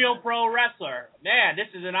real pro wrestler. Man, this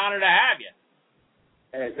is an honor to have you.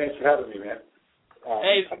 Hey, thanks for having me, man.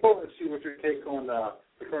 I thought I'd see what your take on the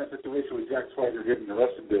current situation with Jack Swagger getting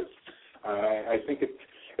arrested is. I think if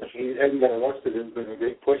he hadn't got arrested, it's been a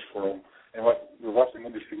great push for him, and what the wrestling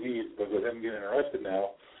industry needs. But with him getting arrested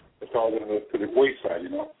now, it's all going to the wayside,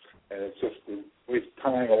 And it's just a waste of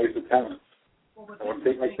time, a waste of talent. Well, but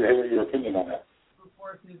to hear your opinion on that. Of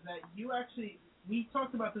course, is that you actually, we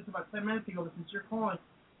talked about this about 10 minutes ago, but since you're calling,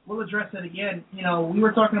 we'll address it again. You know, we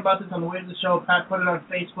were talking about this on the way to the show. Pat put it on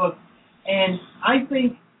Facebook, and I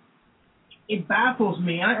think it baffles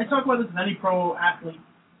me. I talk about this with any pro athlete,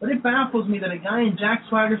 but it baffles me that a guy in Jack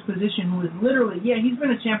Swagger's position, who is literally, he's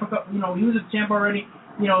been a champ, he was a champ already,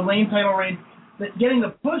 lane title reign, but getting the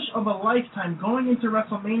push of a lifetime going into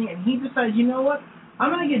WrestleMania, and he decides, you know what, I'm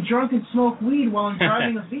going to get drunk and smoke weed while I'm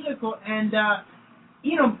driving a vehicle, and,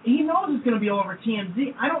 he knows it's going to be all over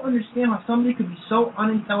TMZ. I don't understand how somebody could be so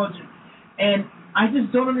unintelligent, and I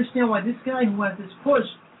just don't understand why this guy who has this push,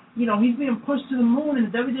 he's being pushed to the moon, and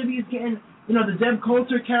the WWE is getting, the Deb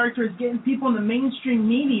Coulter character is getting people in the mainstream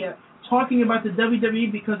media talking about the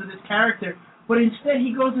WWE because of this character, but instead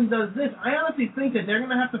he goes and does this. I honestly think that they're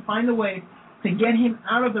going to have to find a way to get him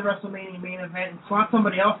out of the WrestleMania main event and slot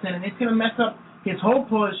somebody else in, and it's going to mess up his whole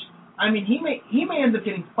push. I mean, he may end up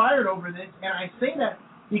getting fired over this, and I say that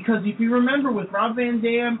because if you remember with Rob Van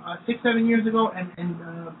Dam 6-7 years ago and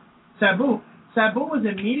Sabu was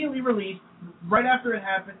immediately released right after it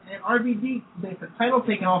happened, and RVD, the title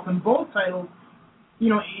taken off in both titles,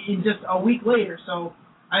 in just a week later. So,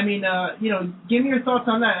 I mean, give me your thoughts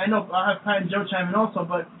on that. I know I'll have Pat and Joe chime in also,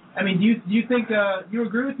 but, I mean, do you think you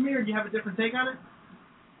agree with me, or do you have a different take on it?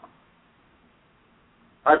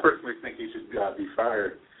 I personally think he should be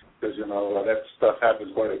fired because, that stuff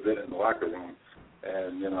happens quite a bit in the locker room,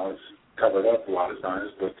 and, it's covered up a lot of times,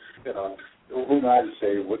 but, who am I to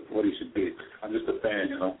say what he should be? I'm just a fan,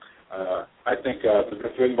 I think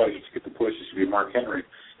if anybody should get the push, it should be Mark Henry,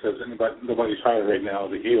 because nobody's higher right now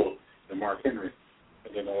as a heel than Mark Henry.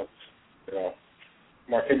 And,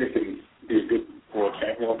 Mark Henry can be a good world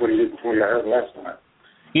champion. Look what he did before he got hurt last time.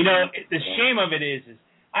 The shame of it is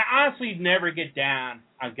I honestly never get down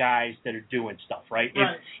on guys that are doing stuff, right?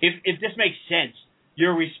 Right. If this makes sense,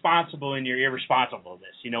 you're responsible and you're irresponsible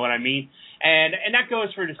this. You know what I mean? And that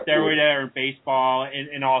goes for the steroid era in baseball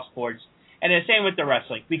and all sports. And the same with the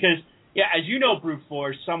wrestling. Because, as you know, brute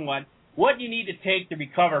force, somewhat, what you need to take to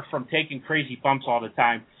recover from taking crazy bumps all the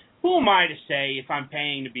time, who am I to say if I'm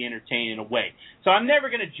paying to be entertained in a way? So I'm never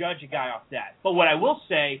going to judge a guy off that. But what I will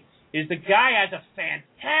say is the guy has a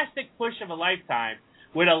fantastic push of a lifetime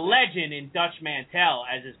with a legend in Dutch Mantel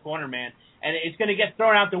as his corner man, and it's going to get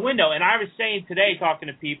thrown out the window. And I was saying today, talking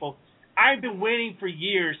to people, I've been waiting for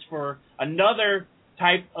years for another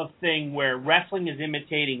type of thing where wrestling is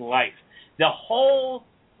imitating life. The whole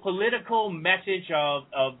political message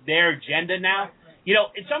of their agenda now,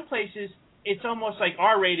 in some places it's almost like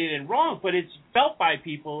R-rated and wrong, but it's felt by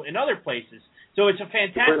people in other places. So it's a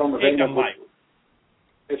fantastic take on life.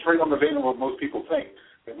 It's right on the vein of what most people think.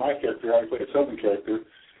 In my character, I play a Southern character,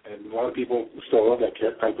 and a lot of people still love that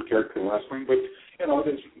type of character in wrestling, but,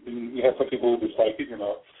 you have some people who dislike it,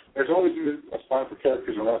 There's always a spot for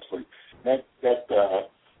characters in wrestling. That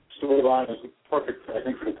storyline is perfect, I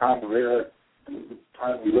think, for the time of era and the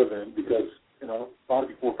time we live in, because, a lot of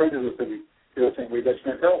people are prejudiced and feel the same way Dutch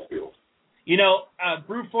Mantel feels.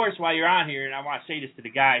 Brute Force, while you're on here, and I want to say this to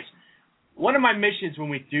the guys, one of my missions when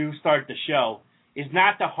we do start the show is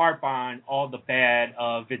not to harp on all the bad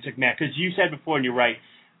of Vince McMahon, because you said before, and you're right,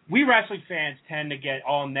 we wrestling fans tend to get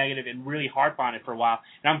all negative and really harp on it for a while,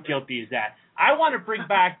 and I'm guilty as that. I want to bring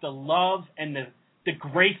back the love and the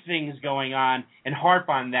great things going on and harp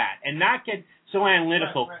on that, and not get so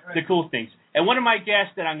analytical, right. The cool things. And one of my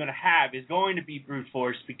guests that I'm going to have is going to be Brute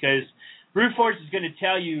Force, because Brute Force is going to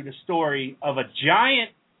tell you the story of a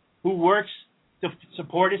giant who works to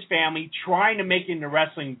support his family, trying to make it in the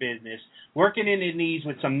wrestling business, working in his knees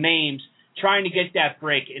with some names, trying to get that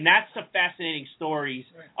break. And that's the fascinating stories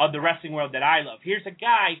of the wrestling world that I love. Here's a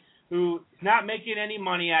guy who is not making any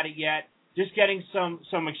money at it yet, just getting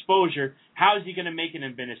some exposure. How is he going to make it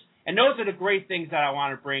in business? And those are the great things that I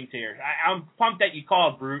want to bring to here. I'm pumped that you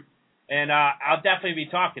called, Brute, and I'll definitely be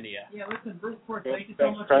talking to you. Yeah, listen, Brute Force, thank you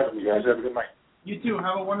so much. Thanks for having me, guys. Have a good night. You too.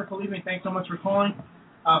 Have a wonderful evening. Thanks so much for calling.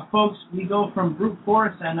 Folks, we go from Brute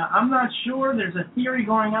Force, and I'm not sure. There's a theory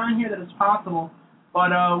going on here that it's possible,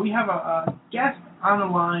 but we have a guest on the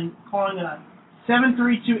line calling a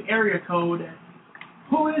 732 area code.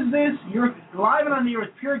 Who is this? You're live and on the air with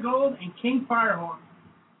Pure Gold and King Firehawk.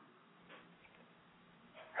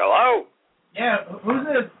 Hello? Yeah, who's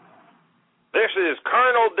this? This is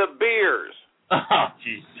Colonel De Beers. Oh,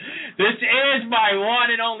 jeez. This is my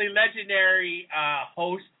one and only legendary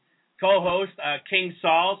co-host, King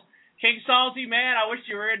Sauls. King Salsy, man, I wish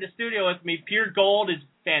you were in the studio with me. Pure Gold is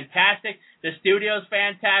fantastic. The studio's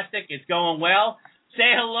fantastic. It's going well.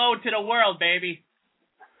 Say hello to the world, baby.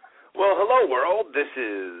 Well, hello, world. This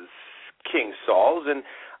is King Sauls, and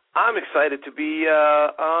I'm excited to be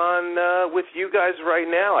on with you guys right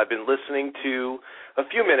now. I've been listening to a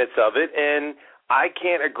few minutes of it, and I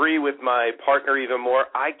can't agree with my partner even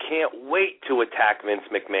more. I can't wait to attack Vince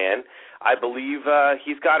McMahon. I believe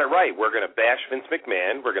he's got it right. We're going to bash Vince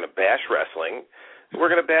McMahon. We're going to bash wrestling.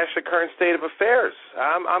 We're going to bash the current state of affairs.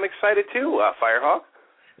 I'm excited too, Firehawk.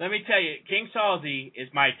 Let me tell you, King Salzy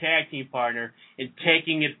is my tag team partner in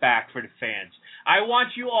taking it back for the fans. I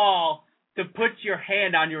want you all to put your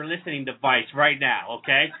hand on your listening device right now,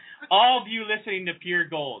 okay? All of you listening to Pure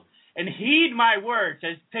Gold. And heed my words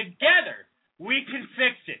as together we can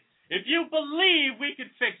fix it. If you believe we can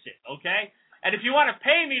fix it, okay? And if you want to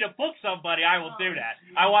pay me to book somebody, I will do that.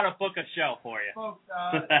 I want to book a show for you. Folks,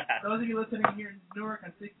 those of you listening here in Newark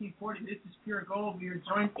on 1640, this is Pure Gold. We are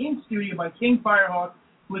joined in studio by King Firehawk,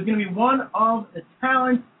 who is going to be one of the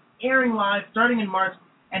talents airing live starting in March,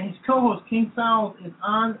 and his co-host, King Sal, is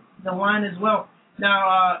on the line as well.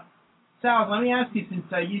 Now, Sal, let me ask you, since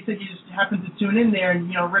you said you just happened to tune in there and,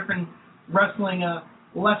 ripping wrestling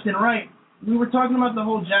left and right, we were talking about the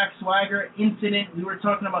whole Jack Swagger incident. We were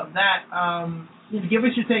talking about that. Give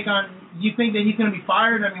us your take on, do you think that he's going to be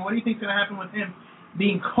fired? I mean, what do you think is going to happen with him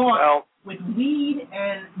being caught with weed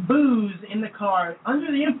and booze in the car, under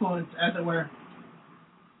the influence, as it were?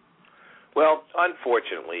 Well,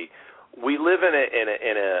 unfortunately, we live in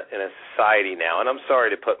a society now, and I'm sorry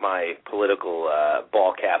to put my political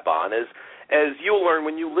ball cap on, as you'll learn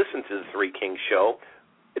when you listen to the Three Kings show,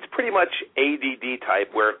 it's pretty much ADD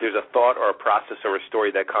type, where if there's a thought or a process or a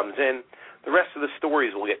story that comes in, the rest of the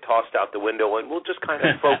stories will get tossed out the window, and we'll just kind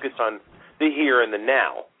of focus on the here and the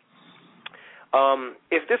now.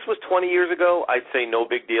 If this was 20 years ago, I'd say no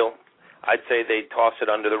big deal. I'd say they'd toss it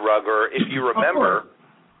under the rug, or if you remember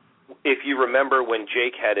when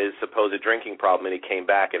Jake had his supposed drinking problem and he came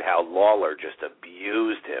back, and how Lawler just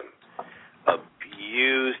abused him.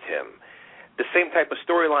 The same type of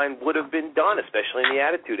storyline would have been done, especially in the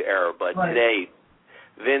Attitude Era, but today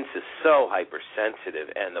Vince is so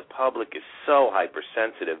hypersensitive and the public is so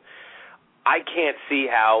hypersensitive. I can't see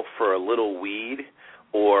how for a little weed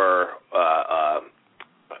or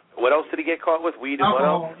what else did he get caught with? Weed and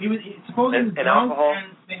alcohol. What else? He was supposedly drunk, alcohol?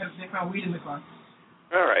 and they found weed in the car.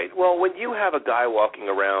 All right. Well, when you have a guy walking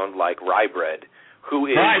around like Rye Bread, who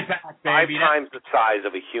is 5 times the size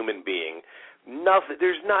of a human being,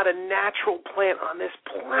 there's not a natural plant on this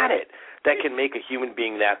planet that can make a human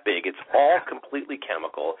being that big. It's all completely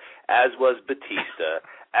chemical, as was Batista,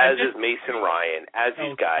 as is Mason Ryan, as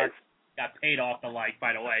these guys. Got paid off the like,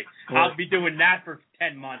 by the way. I'll be doing that for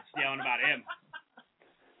 10 months yelling about him.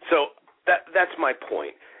 So that's my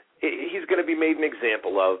point. He's going to be made an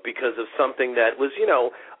example of because of something that was,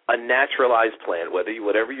 a naturalized plant,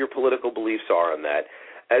 whatever your political beliefs are on that,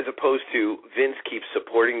 as opposed to Vince keeps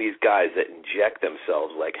supporting these guys that inject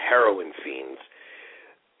themselves like heroin fiends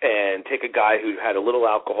and take a guy who had a little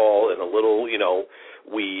alcohol and a little,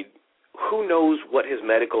 weed. Who knows what his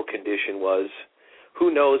medical condition was?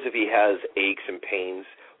 Who knows if he has aches and pains?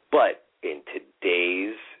 But in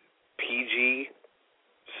today's PG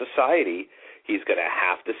society, he's going to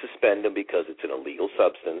have to suspend him because it's an illegal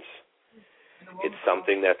substance. It's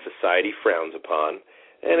something that society frowns upon.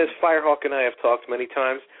 And as Firehawk and I have talked many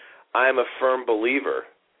times, I'm a firm believer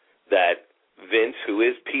that Vince, who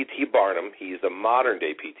is P.T. Barnum, he's the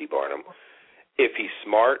modern-day P.T. Barnum, if he's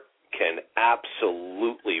smart, can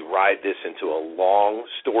absolutely ride this into a long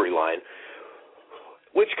storyline,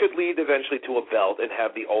 which could lead eventually to a belt and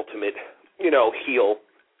have the ultimate, heel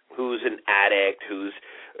who's an addict, who's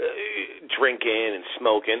drinking and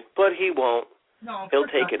smoking, but he won't. No, he'll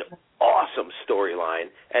take an awesome storyline,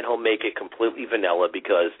 and he'll make it completely vanilla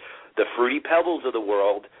because the Fruity Pebbles of the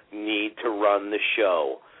world need to run the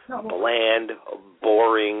show. Bland,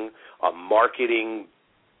 boring, a marketing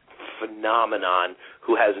phenomenon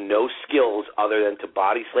who has no skills other than to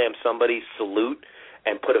body slam somebody, salute,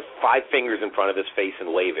 and put 5 fingers in front of his face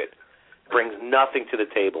and wave it. Brings nothing to the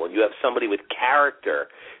table. And you have somebody with character,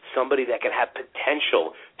 somebody that can have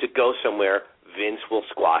potential to go somewhere, Vince will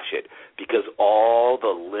squash it because all the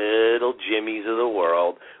little Jimmies of the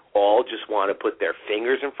world all just want to put their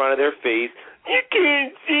fingers in front of their face. You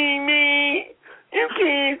can't see me. You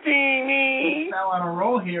can't see me. Now on a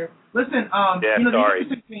roll here. Listen, sorry.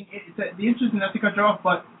 The interesting, not to cut you off,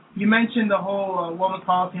 but you mentioned the whole woman's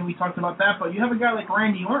policy, and we talked about that, but you have a guy like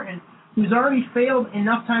Randy Orton who's already failed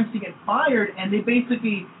enough times to get fired, and they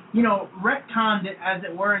basically, retconned it, as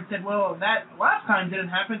it were, and said, well, that last time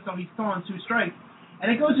didn't happen, so he's still on 2 strikes.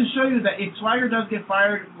 And it goes to show you that if Swagger does get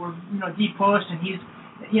fired or, depushed, and he's,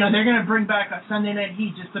 they're going to bring back a Sunday Night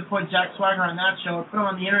Heat just to put Jack Swagger on that show or put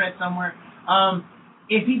him on the internet somewhere.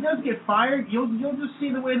 if he does get fired, you'll just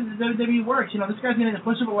see the way that the WWE works. This guy's getting the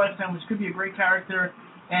push of a lifetime, which could be a great character,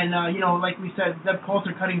 and like we said, Zeb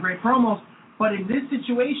Coulter cutting great promos. But in this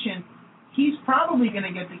situation, he's probably going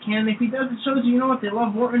to get the can. If he does, it shows you know what, they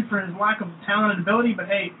love Orton for his lack of talent and ability. But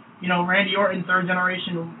hey, Randy Orton, third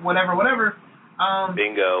generation, whatever.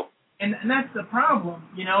 Bingo. And that's the problem,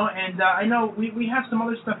 And I know we have some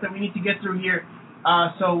other stuff that we need to get through here.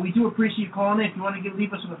 So we do appreciate you calling in. If you want to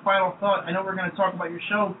leave us with a final thought, I know we're going to talk about your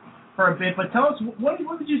show for a bit, but tell us, what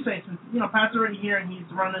did you say? Since, Pat's already here and he's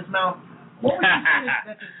running his mouth, what would you say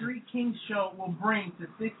that the Three Kings show will bring to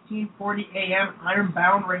 1640 AM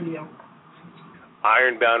IronBound Radio?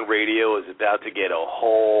 IronBound Radio is about to get a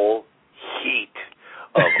whole heat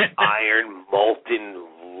of iron molten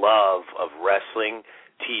love of wrestling,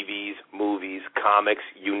 TVs, movies, comics,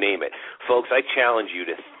 you name it. Folks, I challenge you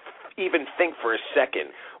to even think for a second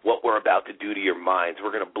what we're about to do to your minds.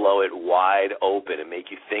 We're going to blow it wide open and make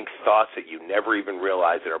you think thoughts that you never even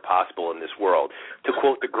realized that are possible in this world. To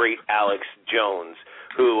quote the great Alex Jones,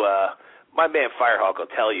 who my man Firehawk will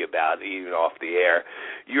tell you about, even off the air,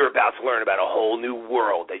 you're about to learn about a whole new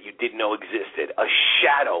world that you didn't know existed, a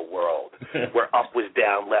shadow world where up was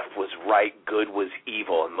down, left was right, good was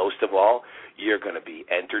evil, and most of all, you're going to be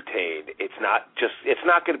entertained. It's not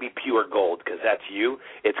going to be pure gold because that's you.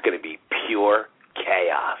 It's going to be pure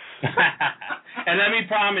chaos. And let me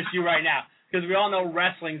promise you right now, because we all know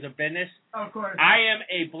wrestling's a business. Of course. I am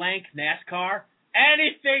a blank NASCAR.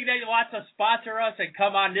 Anything that wants to sponsor us and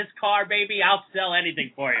come on this car, baby, I'll sell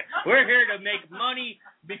anything for you. We're here to make money,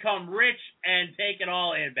 become rich, and take it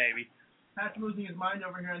all in, baby. Pat's losing his mind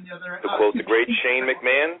over here on the other end. To quote the great Shane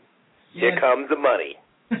McMahon, here comes the money.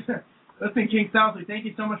 Listen, King Southly, thank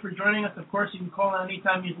you so much for joining us. Of course, you can call in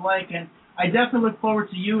anytime you'd like, and I definitely look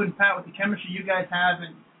forward to you and Pat with the chemistry you guys have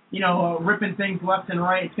and, ripping things left and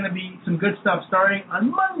right. It's going to be some good stuff starting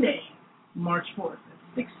on Monday, March 4th at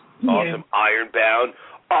 6 p.m. Awesome. IronBound,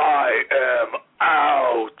 I am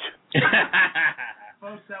out.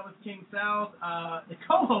 Folks, that was King South, the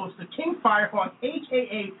co-host of King Firehawk,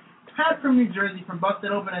 a.k.a. Pat from New Jersey from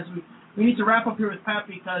Busted Open. As we need to wrap up here with Pat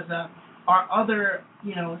because our other,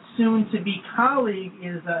 soon-to-be colleague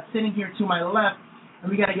is sitting here to my left,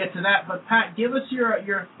 and we got to get to that. But, Pat, give us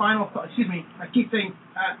your final thought. Excuse me, I keep saying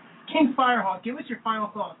King Firehawk, give us your final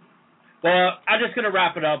thoughts. Well, I'm just going to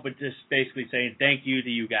wrap it up with just basically saying thank you to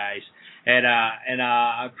you guys, and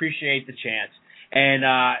I appreciate the chance. And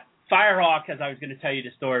Firehawk, as I was going to tell you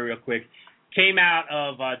the story real quick, came out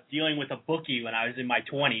of dealing with a bookie when I was in my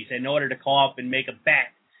 20s. In order to call up and make a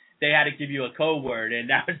bet, they had to give you a code word,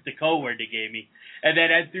 and that was the code word they gave me. And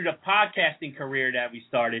then through the podcasting career that we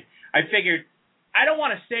started, I figured I don't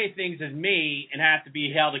want to say things as me and have to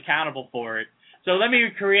be held accountable for it. So let me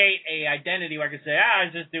create a identity where I can say, I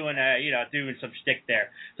was just doing doing some shtick there.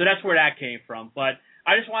 So that's where that came from. But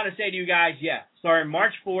I just want to say to you guys, starting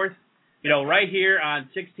March 4th, right here on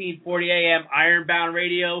 1640 AM IronBound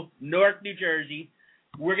Radio, Newark, New Jersey.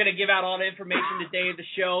 We're going to give out all the information the day of the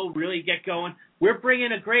show, really get going. We're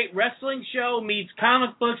bringing a great wrestling show, meets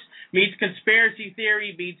comic books, meets conspiracy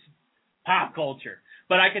theory, meets pop culture.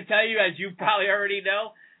 But I can tell you, as you probably already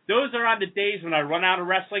know, those are on the days when I run out of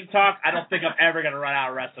wrestling talk. I don't think I'm ever going to run out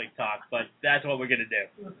of wrestling talk, but that's what we're going to do.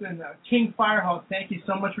 Listen, King Firehawk, thank you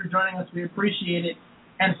so much for joining us. We appreciate it.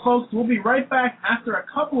 And, folks, we'll be right back after a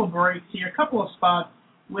couple of breaks here, a couple of spots,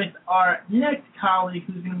 with our next colleague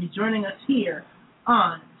who's going to be joining us here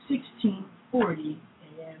on 1640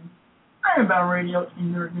 AM IronBound Radio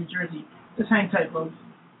in Newark, New Jersey. Just hang tight, folks.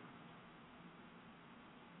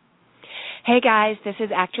 Hey guys, this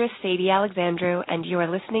is actress Sadie Alexandru, and you are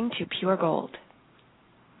listening to Pure Gold.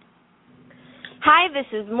 Hi, this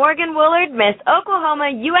is Morgan Woolard, Miss Oklahoma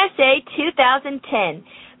USA 2010.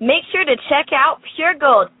 Make sure to check out Pure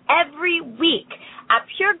Gold every week at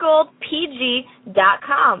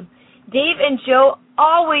puregoldpg.com. Dave and Joe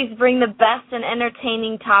always bring the best in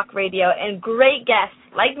entertaining talk radio and great guests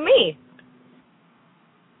like me.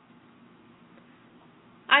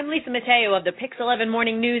 I'm Lisa Mateo of the Pix 11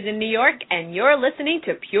 Morning News in New York, and you're listening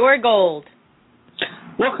to Pure Gold.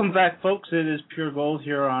 Welcome back, folks. It is Pure Gold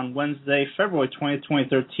here on Wednesday, February 20th,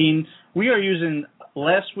 2013. We are using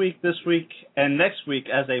last week, this week, and next week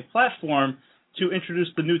as a platform to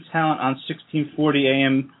introduce the new talent on 1640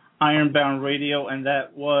 AM IronBound Radio, and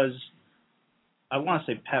that was I want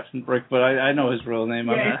to say Pat from Brick, but I know his real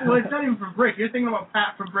name. Yeah, it's not even from Brick. You're thinking about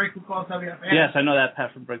Pat from Brick who calls WFAN. Yes, I know that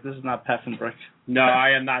Pat from Brick. This is not Pat from Brick. No,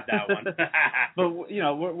 I am not that one. But, you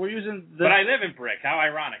know, we're using this. But I live in Brick. How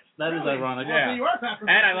ironic. That is ironic. Well, so you are Pat from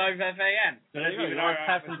Brick. And I love FAN. So that's even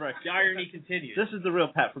Pat from Brick. The irony continues. This is the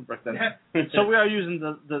real Pat from Brick, then. Yeah. So we are using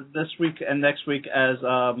the this week and next week as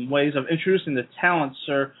ways of introducing the talent,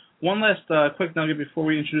 sir. One last quick nugget before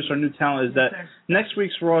we introduce our new talent is that next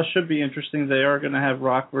week's Raw should be interesting. They are going to have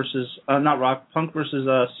Punk versus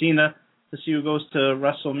Cena to see who goes to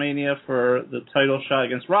WrestleMania for the title shot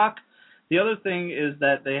against Rock. The other thing is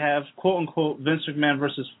that they have quote-unquote Vince McMahon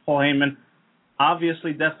versus Paul Heyman.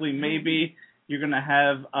 Obviously, definitely, maybe you're going to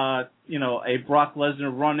have, a Brock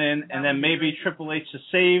Lesnar run-in, and then maybe Triple H to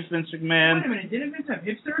save Vince McMahon. Wait a minute, didn't Vince have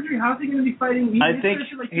hip surgery? How's he going to be fighting?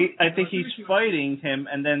 I think he's fighting him,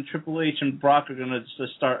 and then Triple H and Brock are going to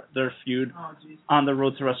start their feud on the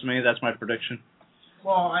road to WrestleMania. That's my prediction.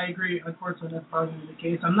 Well, I agree. Unfortunately, that's probably the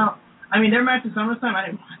case. Their match at SummerSlam, I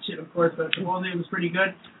didn't watch it, of course, but supposedly it was pretty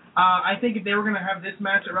good. I think if they were going to have this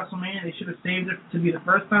match at WrestleMania, they should have saved it to be the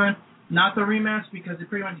first time, not the rematch, because it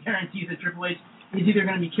pretty much guarantees that Triple H is either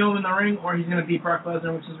going to be killed in the ring or he's going to beat Brock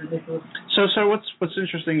Lesnar, which is ridiculous. So what's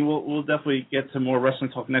interesting, we'll definitely get to more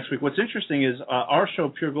wrestling talk next week. What's interesting is our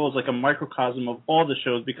show, Pure Gold, is like a microcosm of all the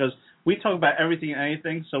shows because we talk about everything and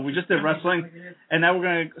anything. So we just did wrestling, and now we're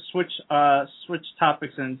going to switch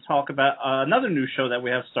topics and talk about another new show that we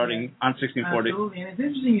have starting on 1640. Absolutely, and it's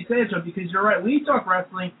interesting you say it, Joe, because you're right. We talk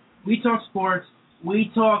wrestling, we talk sports,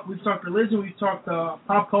 we've talked religion, we've talked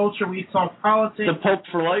pop culture, we've talked politics. The Pope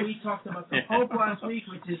for life. We talked about the Pope last week,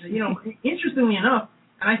 which is, interestingly enough,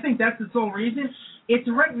 and I think that's the sole reason, it's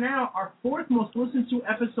right now our fourth most listened to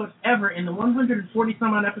episode ever in the 140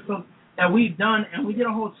 some odd episodes that we've done, and we did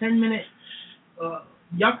a whole 10-minute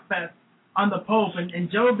yuck fest on the Pope,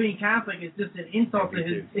 and Joe being Catholic is just an insult to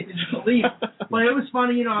his belief. But it was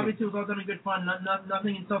funny, obviously it was all done in good fun,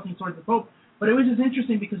 nothing insulting towards the Pope. But it was just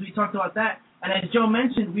interesting because we talked about that. And as Joe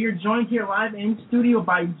mentioned, we are joined here live in studio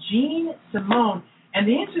by Jean Simone. And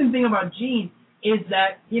the interesting thing about Jean is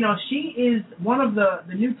that, she is one of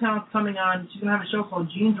the new talents coming on. She's going to have a show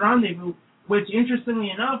called Jean's Rendezvous, which,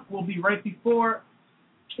 interestingly enough, will be right before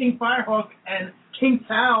King Firehawk and King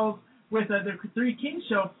Towels with the Three Kings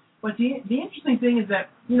show. But the interesting thing is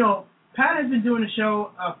that, Pat has been doing a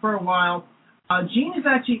show for a while. Jean is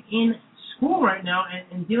actually in school right now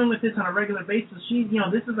and dealing with this on a regular basis. She,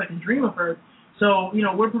 this is like a dream of hers. So,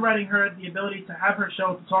 we're providing her the ability to have her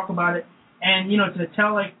show, to talk about it, and, to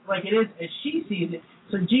tell like it is as she sees it.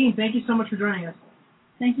 So, Jean, thank you so much for joining us.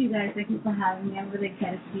 Thank you, guys. Thank you for having me. I'm really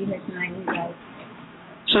excited to be here tonight with you guys.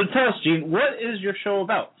 So tell us, Jean, what is your show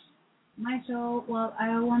about? My show, well,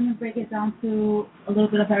 I want to break it down to a little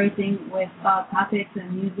bit of everything with topics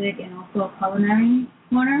and music and also culinary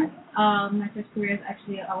corner. My first career is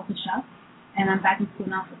actually, I was a chef, and I'm back in school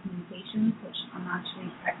now for communications, which I'm actually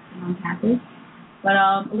practicing on campus. But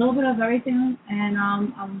a little bit of everything, and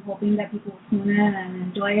I'm hoping that people will tune in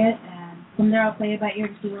and enjoy it, and from there I'll play it by ear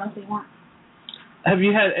to see what else they want. Have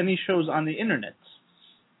you had any shows on the internet?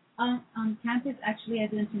 On campus, actually, I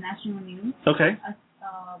do international news. Okay.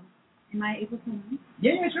 Am I able to?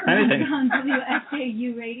 Yeah, sure. Anything. On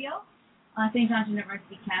WSJU Radio, St. John's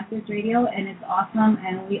University Campus Radio, and it's awesome.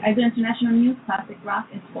 And I do international news, classic rock,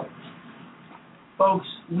 and sports. Folks,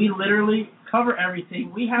 we literally cover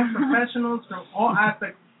everything. We have professionals from all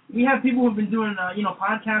aspects. We have people who've been doing,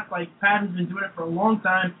 podcasts like Pat has been doing it for a long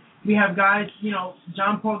time. We have guys,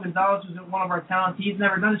 John Paul Gonzalez, who's one of our talents. He's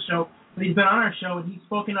never done a show, but he's been on our show, and he's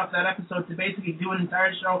spoken up that episode to basically do an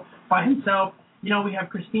entire show by himself. We have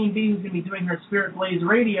Christine B., who's going to be doing her Spirit Blaze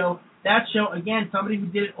Radio. That show, again, somebody who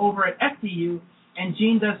did it over at FDU, and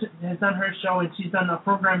Jean has done her show, and she's done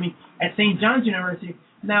programming at St. John's University.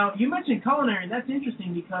 Now, you mentioned culinary. That's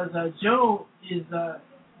interesting because Joe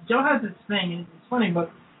has this thing, and it's funny, but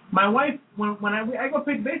my wife, when I go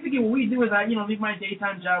pick, basically what we do is I, leave my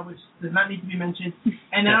daytime job, which does not need to be mentioned,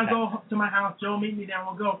 and then I'll go to my house. Joe will meet me there, and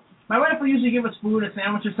we'll go. My wife will usually give us food, a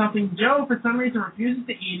sandwich or something. Joe, for some reason, refuses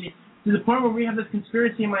to eat it, to the point where we have this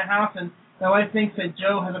conspiracy in my house, and my wife thinks that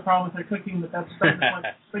Joe has a problem with her cooking, but that's beside the point.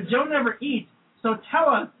 But Joe never eats. So tell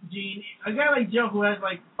us, Gene, a guy like Joe who has,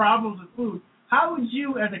 problems with food, how would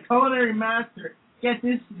you, as a culinary master, get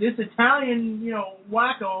this Italian,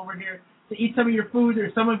 wacko over here to eat some of your food or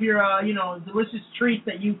some of your, delicious treats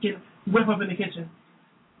that you can whip up in the kitchen?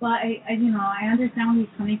 Well, I understand where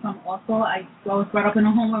he's coming from also. I was brought up in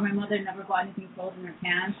a home where my mother never bought anything frozen or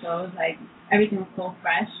canned, so it was everything was so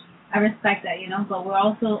fresh. I respect that, but we're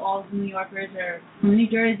also all New Yorkers or from New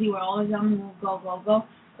Jersey. We're always on the move, go.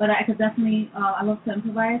 But I could definitely, I love to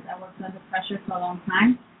improvise. I worked under pressure for a long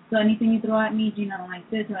time. So anything you throw at me, Gene, I don't like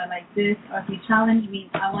this, or I like this, or if you challenge me,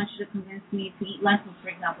 I want you to convince me to eat lentils, for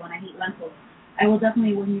example, and I hate lentils. I will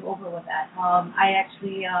definitely win you over with that. I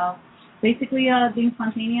actually, basically, being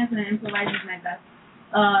spontaneous and improvising is my best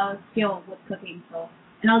skill with cooking. So,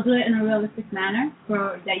 and I'll do it in a realistic manner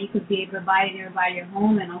for that you could be able to buy it nearby your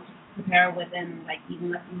home and also prepare within like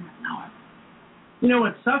even less than half an hour. You know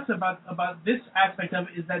what sucks about this aspect of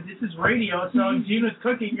it is that this is radio, so if Gene was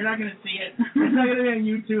cooking, you're not going to see it. It's not going to be on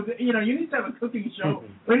YouTube. You know, you need to have a cooking show.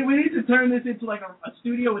 We need to turn this into like a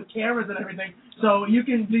studio with cameras and everything, so you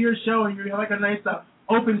can do your show and you have like a nice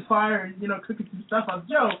open fire and, you know, cooking some stuff up.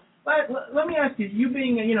 Joe, let me ask you, you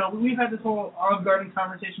being, you know, we've had this whole Olive Garden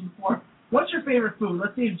conversation before. What's your favorite food?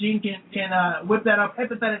 Let's see if Gene can whip that up,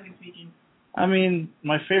 hypothetically speaking. I mean,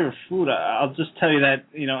 my favorite food, I'll just tell you that,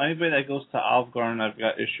 you know, anybody that goes to Olive Garden, I've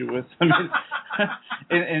got issue with. I mean,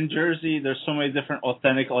 in Jersey, there's so many different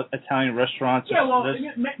authentic Italian restaurants. Yeah, well,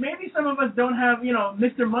 maybe some of us don't have, you know,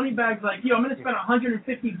 Mr. Moneybags like, yo, I'm going to spend $150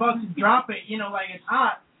 to drop it, you know, like it's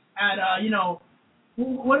hot at, you know,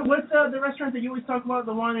 what's the restaurant that you always talk about,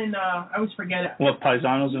 the one in, I always forget it. What,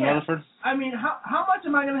 Paisanos in Rutherford? I mean, how much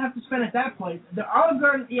am I going to have to spend at that place? The Olive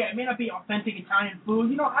Garden, yeah, it may not be authentic Italian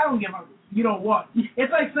food. You know, I don't give a, you know what. It's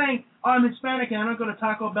like saying, oh, I'm Hispanic and I don't go to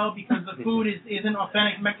Taco Bell because the food isn't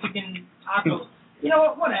authentic Mexican tacos. You know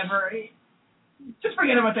what, whatever. Just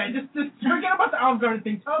forget about that. Just forget about the Olive Garden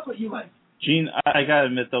thing. Tell us what you like. Gene, I gotta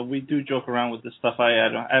admit though, we do joke around with this stuff. I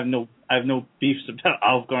have no beefs about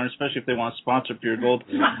Olive Garden, especially if they want to sponsor Pure Gold.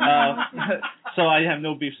 So I have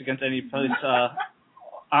no beefs against any place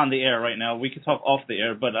on the air right now. We can talk off the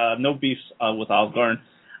air, but no beefs with Olive Garden.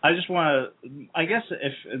 I just want to, I guess,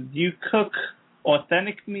 do you cook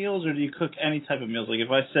authentic meals or do you cook any type of meals? Like if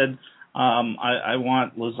I said I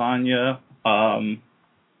want lasagna,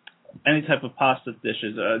 any type of pasta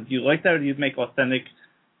dishes, do you like that, or do you make authentic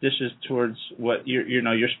dishes towards what your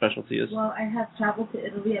specialty is? Well, I have traveled to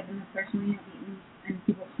Italy. I've been personally, I've eaten in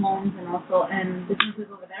people's homes and also in businesses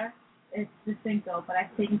over there. It's distinct though, but I've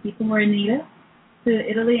taken people who are native to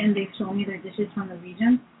Italy and they've shown me their dishes from the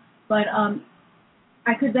region. But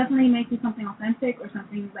I could definitely make you something authentic or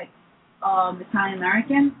something like Italian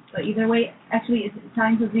American. But either way, actually, it's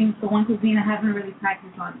Italian cuisine. The one cuisine I haven't really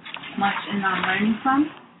practiced on much in learning from.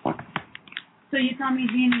 So you tell me,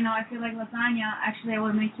 Gene, you know, I feel like lasagna, actually I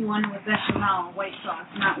would make you one with bechamel, white sauce,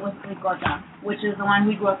 not with ricotta, which is the one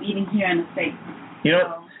we grew up eating here in the States. You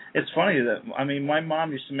know, it's funny that, I mean, my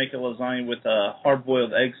mom used to make a lasagna with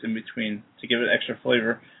hard-boiled eggs in between to give it extra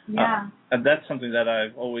flavor. Yeah. And that's something that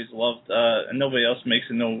I've always loved, and nobody else makes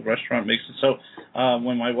it, no restaurant makes it. So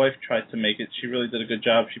when my wife tried to make it, she really did a good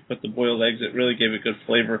job. She put the boiled eggs, it really gave it good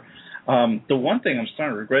flavor. The one thing I'm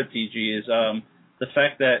starting to regret, DG, is the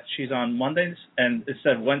fact that she's on Mondays and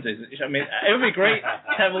instead of Wednesdays. I mean, it would be great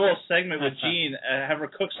to have a little segment with Jean, have her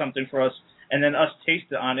cook something for us, and then us taste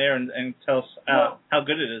it on air and tell us how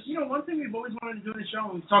good it is. You know, one thing we've always wanted to do in the show,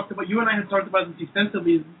 and we've talked about, you and I have talked about this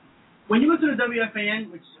extensively, is when you listen to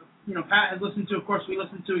WFAN, which, you know, Pat has listened to, of course, we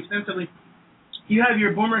listen to extensively, you have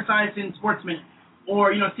your Boomer Esiason Sportsman,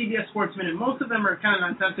 or, you know, CBS Sportsman, and most of them are kind of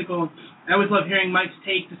nonsensical. I always love hearing Mike's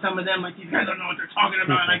take to some of them, like, these guys don't know what they're talking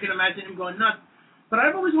about, and I can imagine him going nuts. But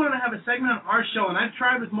I've always wanted to have a segment on our show, and I've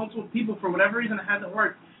tried with multiple people for whatever reason it hasn't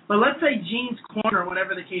worked. But let's say Jean's Corner,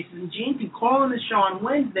 whatever the case is, and Jean can call in the show on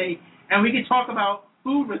Wednesday, and we can talk about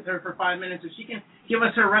food with her for 5 minutes, or she can give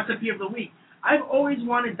us her recipe of the week. I've always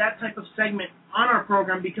wanted that type of segment on our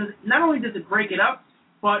program because not only does it break it up,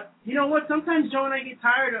 but you know what? Sometimes Joe and I get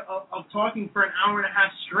tired of talking for an hour and a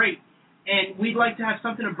half straight, and we'd like to have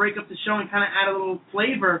something to break up the show and kind of add a little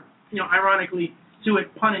flavor, you know, ironically, to it,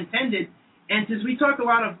 pun intended. And since we talk a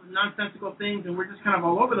lot of nonsensical things and we're just kind of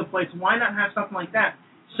all over the place, why not have something like that?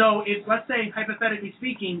 So if, let's say, hypothetically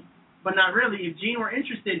speaking, but not really, if Jean were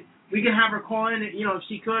interested, we could have her call in, you know, if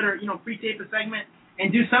she could, or, you know, pre-tape a segment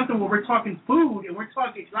and do something where we're talking food and we're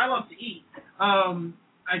talking, because I love to eat.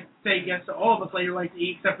 I say yes to all of us later like to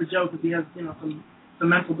eat, except for Joe, because he has, you know, some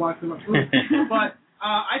mental blocks about food. But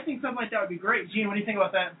I think something like that would be great. Jean, what do you think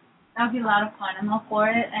about that? That would be a lot of fun. I'm all for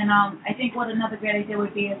it. And I think what another great idea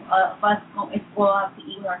would be if us go out to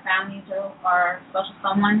eat with our families or our special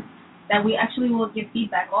someone, that we actually will give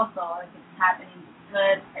feedback also. Like if it's happening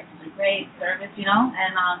good, it's great service, you know.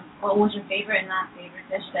 And what was your favorite and not favorite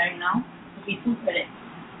dish there, you know? To be food critic.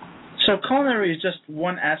 So culinary is just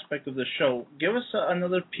one aspect of the show. Give us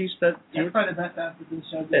another piece that That's probably the best aspect of the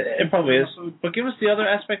show. It probably is. But give us the other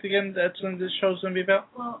aspect again that's what this show's going to be about.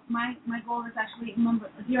 Well, my goal is actually, remember,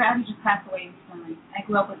 Dear Abby just passed away recently. I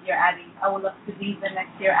grew up with Dear Abby. I would love to be the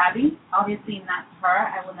next Dear Abby. Obviously not her.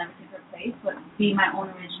 I will never take her place, but be my own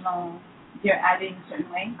original Dear Abby in a certain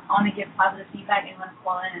way. I want to give positive feedback. Anyone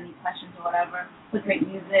call in, any questions or whatever. Put great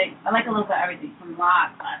music. I like a little bit of everything, from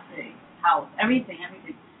rock, classic, house, everything.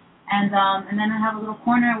 And then I have a little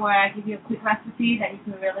corner where I give you a quick recipe that you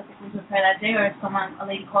can realistically prepare that day. Or if a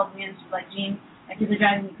lady calls me and she's like, Jean, my kids are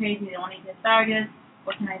driving me crazy. They want to eat asparagus.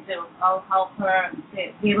 What can I do? I'll help her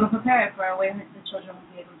be able to prepare it for a way that the children will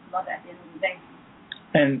be able to love it at the end of the day.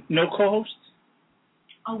 And no co-hosts?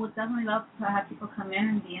 I would definitely love to have people come in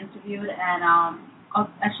and be interviewed. And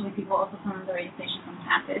actually people also from the radio station from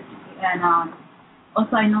campus. And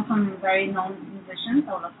also I know some very known musicians.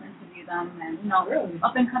 I would love to interview them, and really?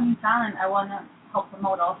 Up and coming talent I want to help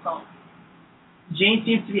promote also. Jean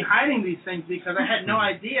seems to be hiding these things because I had no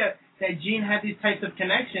idea that Jean had these types of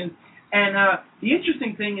connections. And the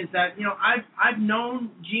interesting thing is that I've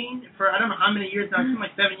known Jean for I don't know how many years now. It's been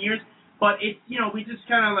like 7 years, but it's we just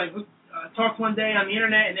kind of like talked one day on the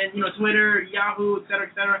internet, and then Twitter, Yahoo, et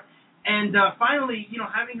cetera, and finally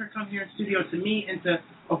having her come here in studio to meet and to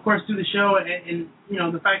of course do the show, and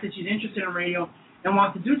the fact that she's interested in radio and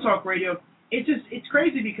wants to do talk radio, it's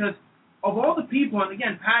crazy because of all the people, and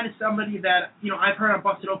again, Pat is somebody that, I've heard on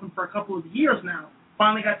Busted Open for a couple of years now.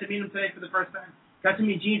 Finally got to meet him today for the first time. Got to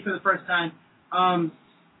meet Jean for the first time. And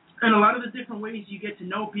a lot of the different ways you get to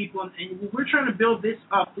know people, and we're trying to build this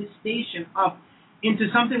station up into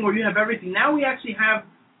something where you have everything. Now we actually have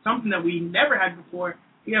something that we never had before.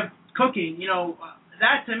 We have cooking.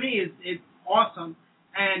 That to me is awesome.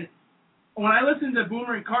 And when I listen to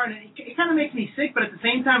Boomer and Carton, it kind of makes me sick, but at the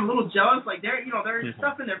same time a little jealous. Like there's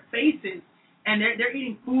stuff in their faces, and they're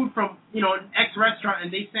eating food from an X restaurant,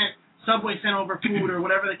 and Subway sent over food or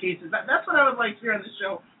whatever the case is. That's what I would like here on the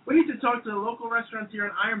show. We need to talk to the local restaurants here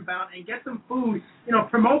in Ironbound and get some food.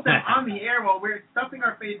 Promote them on the air while we're stuffing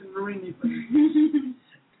our face and ruining these things.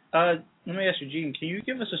 Let me ask you, Jean, can you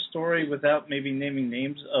give us a story without maybe naming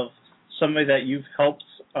names of somebody that you've helped,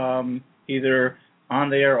 either on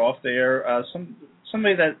the air, off the air,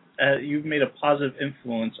 somebody that you've made a positive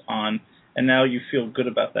influence on, and now you feel good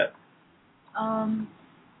about that?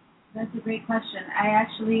 That's a great question. I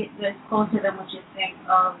actually, it's closer than what you think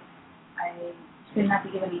of. I shouldn't have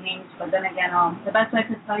to give any names, but then again, the best I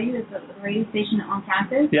could tell you is the radio station on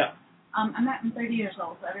campus. Yeah. I'm 30 years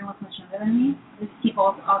old, so everyone's much younger than me. There's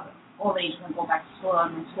people of all ages when go back to school.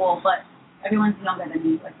 I'm in school, but everyone's younger than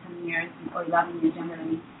me, like 10 years or 11 years younger than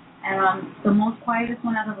me. And the most quietest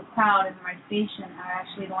one out of the crowd in my station are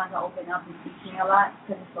actually the ones that open up and speak to me a lot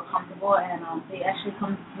because they feel comfortable, and they actually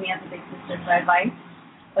come to me as a big sister for advice.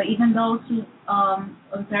 But even those who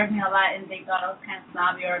observed me a lot and they thought I was kind of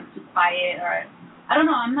snobby or too quiet, or I don't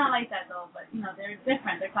know, I'm not like that though, but they're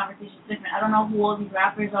different. Their conversation's different. I don't know who all these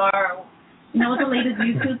rappers are, or what the latest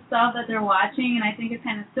YouTube stuff that they're watching, and I think it's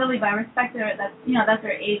kind of silly, but I respect that's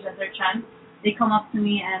their age, that's their trend. They come up to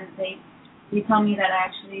me and they tell me that I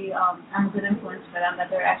actually I'm a good influence for them, that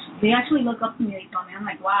they actually look up to me. They tell me, I'm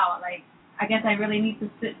like, wow, like I guess I really need to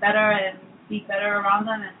sit better and speak better around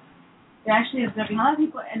them, and they're actually observing. A lot of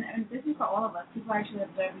people, and this is for all of us, people are actually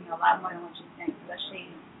observing a lot more than what you think, especially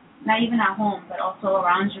not even at home, but also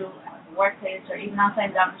around you at the workplace or even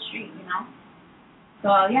outside down the street,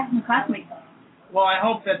 So, yeah, my classmates. Well, I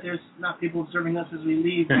hope that there's not people observing us as we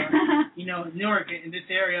leave, Newark, in this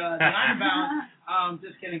area, the Ironbound.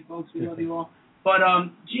 Just kidding, folks. We love you all. But,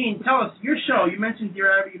 Jean, tell us, your show, you mentioned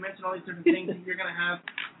Dear Abby, you mentioned all these different things that you're going to have,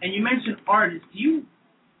 and you mentioned artists.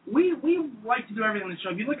 We like to do everything on the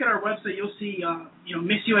show. If you look at our website, you'll see,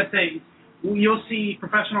 Miss USA's. You'll see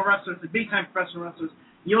professional wrestlers, the big-time professional wrestlers.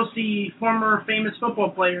 You'll see former famous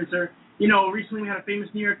football players, or, recently we had a famous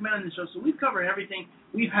New York man on the show. So we've covered everything.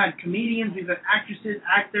 We've had comedians, we've had actresses,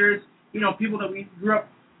 actors, people that we grew up.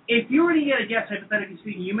 If you were to get a guest, hypothetically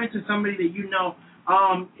speaking, you mentioned somebody that you know.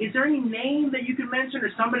 Is there any name that you could mention,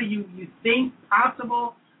 or somebody you think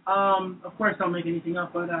possible? Of course, don't make anything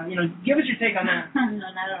up, but, give us your take on that. No,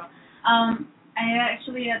 not at all. I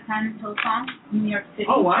actually attend Hillsong in New York City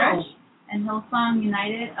Church, and Hillsong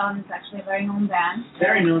United is actually a very known band.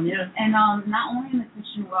 Very known, yeah. And not only in the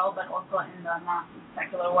Christian world, but also in the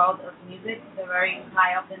not-secular world of music. They're very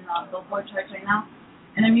high up in the Billboard charts right now.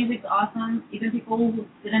 And their music's awesome. Even people who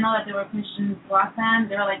didn't know that they were a Christian rock band,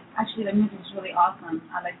 they were like, actually, their music's really awesome.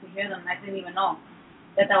 I'd like to hear them. I didn't even know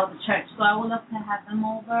that was a church. So I would love to have them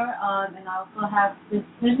over. And I also have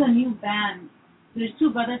there's a new band there's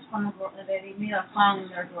two brothers from the they made a song in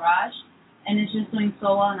their garage, and it's just doing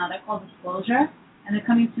so well now. They're called Disclosure, and they're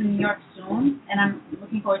coming to New York soon, and I'm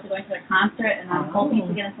looking forward to going to their concert, and I'm hoping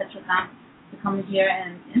to get in touch with them to come here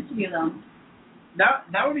and interview them.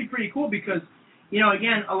 That would be pretty cool because,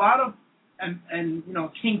 again, a lot of, and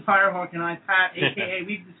King Firehawk and I, Pat, a.k.a.,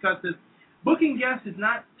 we've discussed this, booking guests is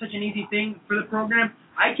not such an easy thing for the program.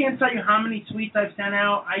 I can't tell you how many tweets I've sent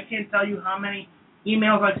out. I can't tell you how many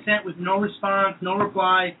emails I've sent with no response, no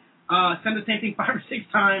reply, sent the same thing 5 or 6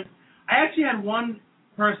 times. I actually had one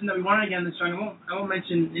person that we wanted to get on the show, and I won't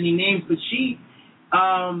mention any names, but she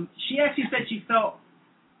actually said she felt,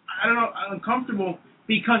 uncomfortable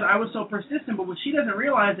because I was so persistent. But what she doesn't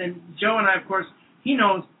realize, and Joe and I, of course, he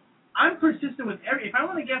knows, I'm persistent with if I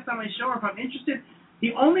want to guest on my show or if I'm interested,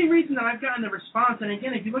 the only reason that I've gotten the response, and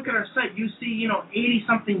again, if you look at our site, you see,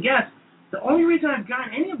 80-something guests. The only reason I've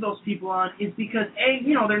gotten any of those people on is because, A,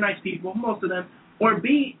 they're nice people, most of them, or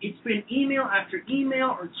B, it's been email after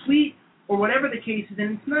email or tweet or whatever the case is,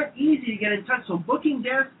 and it's not easy to get in touch. So booking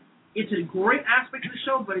guests, it's a great aspect of the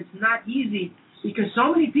show, but it's not easy because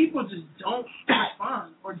so many people just don't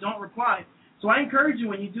respond or don't reply. So I encourage you,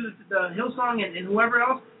 when you do the Hillsong and whoever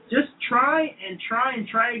else, just try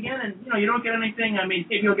again, and you don't get anything. I mean,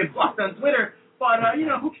 maybe you'll get blocked on Twitter, but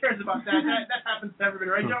who cares about that? That happens to everybody,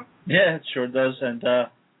 right, Joe? Yeah, it sure does. And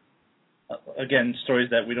again, stories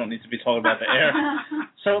that we don't need to be talking about the air.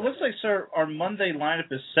 So it looks like, sir, our Monday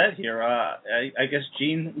lineup is set here. I guess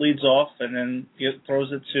Gene leads off, and then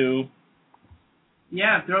throws it to.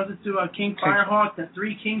 Yeah, throws it to King Firehawk, the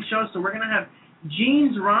 3 King show. So we're gonna have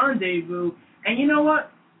Gene's Rendezvous, and you know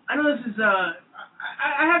what? I know this is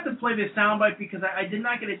I have to play this soundbite because I did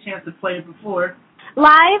not get a chance to play it before.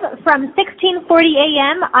 Live from 1640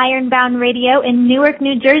 AM IronBound Radio in Newark,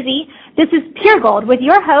 New Jersey, this is Pure Gold with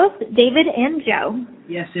your hosts, David and Joe.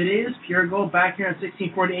 Yes, it is. Pure Gold back here at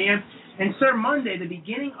 1640 AM. And, sir, Monday, the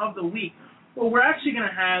beginning of the week, what we're actually going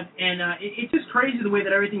to have, and it's just crazy the way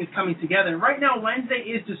that everything is coming together. Right now, Wednesday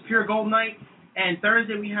is just Pure Gold night, and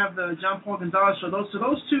Thursday we have the John Paul Gonzalez show. Those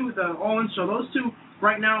two, the All-In show, those two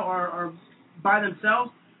right now are by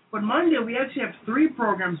themselves. But Monday, we actually have 3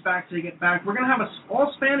 programs back to get back. We're going to have an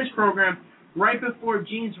all-Spanish program right before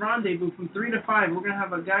Gene's Rendezvous from 3 to 5. We're going to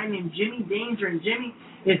have a guy named Jimmy Danger, and Jimmy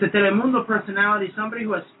is a Telemundo personality, somebody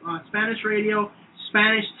who has Spanish radio,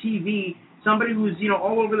 Spanish TV, somebody who's,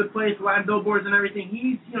 all over the place, live billboards and everything.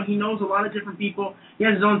 He knows a lot of different people. He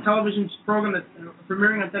has his own television program that's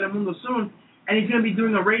premiering on Telemundo soon, and he's going to be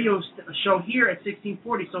doing a radio show here at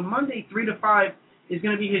 1640. So Monday, 3 to 5 is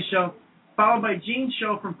going to be his show, followed by Gene's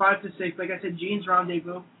show from 5 to 6. Like I said, Gene's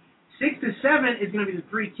Rendezvous. 6 to 7 is going to be the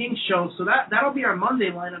 3 Kings show, so that'll be our Monday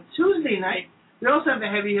lineup. Tuesday night, we also have the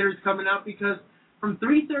heavy hitters coming up because from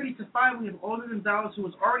 3:30 to 5, we have Olga Gonzalez, who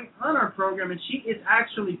was already on our program, and she is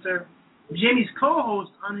actually, sir, Jimmy's co-host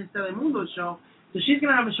on his Telemundo show. So she's going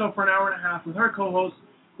to have a show for an hour and a half with her co-host.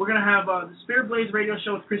 We're going to have the Spirit Blaze radio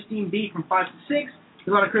show with Christine B from 5 to 6. There's a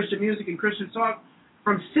lot of Christian music and Christian talk.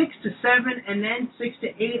 From 6 to 7, and then 6 to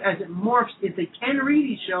 8 as it morphs, it's a Ken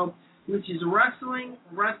Reedy show, which is wrestling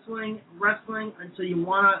until you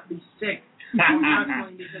want to be sick.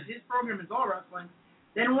 Wrestling, because his program is all wrestling.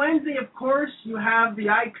 Then Wednesday, of course, you have the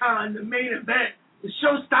icon, the main event, the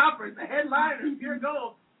showstopper, the headliner, Pure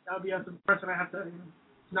Gold. That'll be the person I have to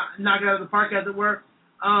knock it out of the park, as it were.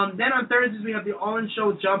 Then on Thursdays, we have the All-In show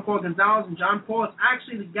with John Paul Gonzalez, and John Paul is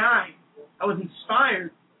actually the guy I was inspired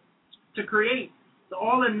to create the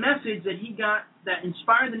All-In message that he got that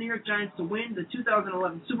inspired the New York Giants to win the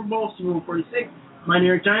 2011 Super Bowl, Super Bowl 46, my New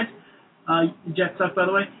York Giants. The Jets suck, by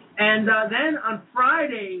the way. And then on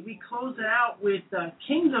Friday, we close it out with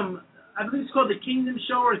Kingdom, I believe it's called the Kingdom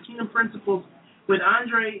Show or Kingdom Principles, with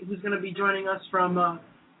Andre, who's going to be joining us from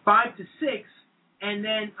 5 to 6. And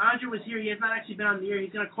then Andre was here. He has not actually been on the air.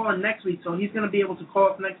 He's going to call in next week, so he's going to be able to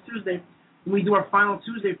call us next Tuesday when we do our final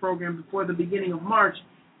Tuesday program before the beginning of March.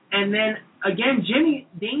 And then, again,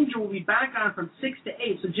 Jimmy Danger will be back on from 6 to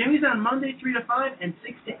 8. So Jimmy's on Monday, 3 to 5, and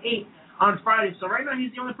 6 to 8 on Friday. So right now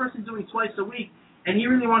he's the only person doing twice a week, and he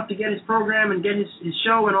really wants to get his program and get his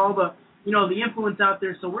show and all the, the influence out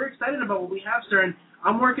there. So we're excited about what we have, sir. And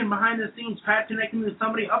I'm working behind the scenes, Pat, connecting with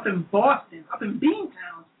somebody up in Boston, up in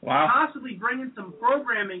Beantown, possibly bringing some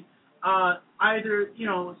programming, either,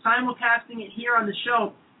 simulcasting it here on the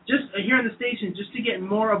show, just here on the station, just to get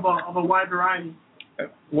more of a wide variety.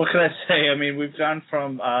 What can I say? I mean, we've gone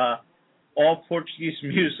from all Portuguese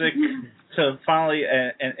music to finally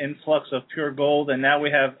an influx of Pure Gold, and now we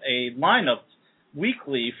have a lineup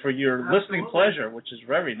weekly for your listening pleasure, which is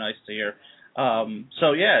very nice to hear.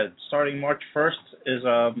 So, yeah, starting March 1st is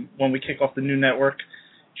when we kick off the new network.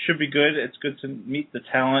 should be good. It's good to meet the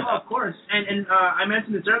talent. Oh, of course. And I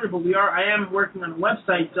mentioned this earlier, but I am working on a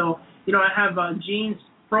website. So, I have Gene's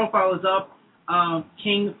profile is up.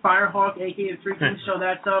 King Firehawk, a.k.a. the Three Kings show,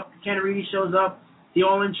 that's up. Ken Reedy show's up. The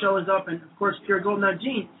All In show is up. And, of course, Pure Gold. Now,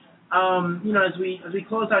 Gene, as we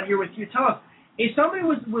close out here with you, tell us, if somebody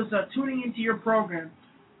was tuning into your program,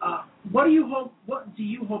 what do you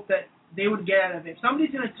hope that they would get out of it? If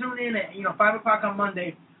somebody's going to tune in at 5 o'clock on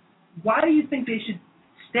Monday, why do you think they should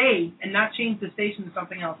stay and not change the station to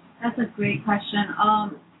something else? That's a great question.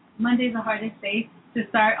 Monday's the hardest day to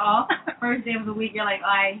start off. First day of the week, you're like,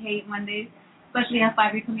 I hate Mondays. Especially at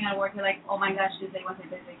 5, you're coming out of work, you're like, oh my gosh, Tuesday, Wednesday,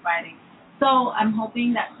 Thursday, Friday. So I'm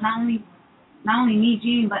hoping that not only me,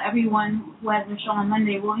 Gene, but everyone who has a show on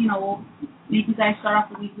Monday will make you guys start off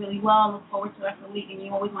the week really well, look forward to the rest of the week, and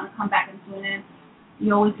you always want to come back and tune in.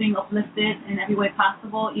 You're always being uplifted in every way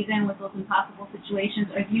possible, even with those impossible situations.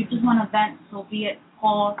 Or if you just want to vent, so be it.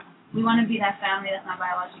 Call. We want to be that family that's not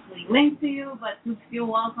biologically linked to you, but to feel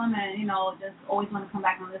welcome and, just always want to come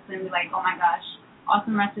back and listen and be like, oh my gosh,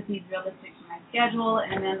 awesome recipes, realistic to my schedule.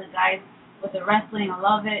 And then the guys with the wrestling, I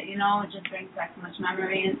love it. It just brings back so much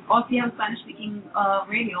memory. And also, if you have Spanish-speaking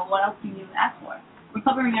radio, what else can you ask for? We're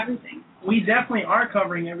covering everything. We definitely are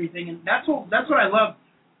covering everything, and that's what I love.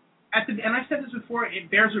 And I said this before, it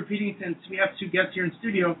bears repeating since we have two guests here in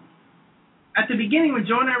studio. At the beginning, when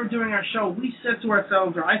Joe and I were doing our show, we said to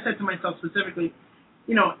ourselves, or I said to myself specifically,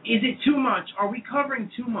 is it too much? Are we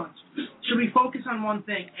covering too much? Should we focus on one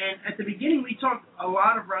thing? And at the beginning, we talked a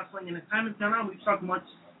lot of wrestling, and as time has gone on, we've talked much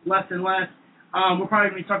less and less. We're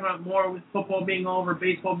probably going to be talking about more with football being over,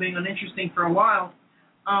 baseball being uninteresting for a while.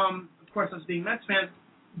 Of course, us being Mets fans.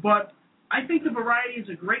 But I think the variety is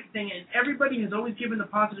a great thing, and everybody has always given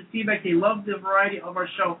the positive feedback. They love the variety of our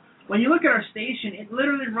show. When you look at our station, it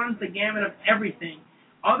literally runs the gamut of everything.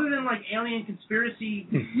 Other than, alien conspiracy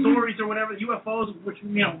stories or whatever, UFOs, which,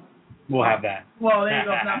 We'll have that. Well, there you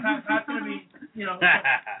go. Now, Pat's going to be,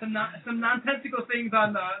 some non-testicle things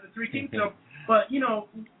on the Three Kings show. But,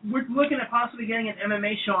 we're looking at possibly getting an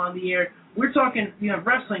MMA show on the air. We're talking, we have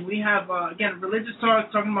wrestling. We have, again, religious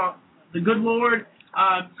talk, talking about the good Lord,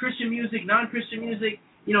 Christian music, non-Christian music,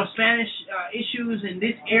 Spanish issues in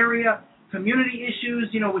this area, community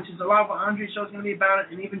issues, which is a lot of what Andre's show is going to be about,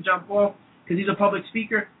 and even John Paul, because he's a public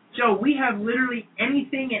speaker. Joe, we have literally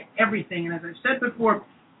anything and everything, and as I've said before,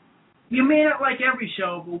 you may not like every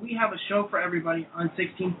show, but we have a show for everybody on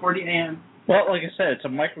 1640 AM. Well, like I said, it's a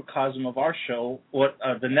microcosm of our show, what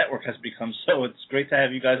the network has become. So it's great to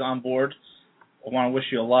have you guys on board. I want to wish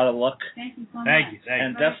you a lot of luck. Thank you so much. Thank you.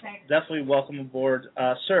 And definitely welcome aboard.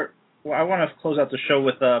 Sir, I want to close out the show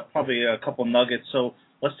with probably a couple nuggets. So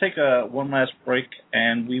let's take one last break,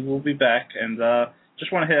 and we will be back. And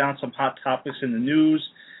just want to hit on some hot topics in the news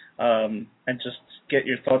and just get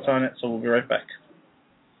your thoughts on it. So we'll be right back.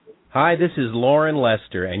 Hi, this is Lauren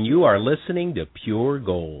Lester, and you are listening to Pure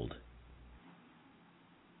Gold.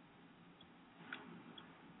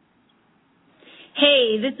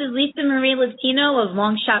 Hey, this is Lisa Marie Latino of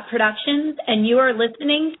Long Shot Productions, and you are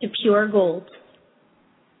listening to Pure Gold.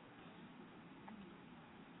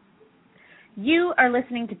 You are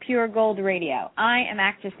listening to Pure Gold Radio. I am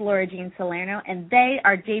actress Laura Jean Salerno, and they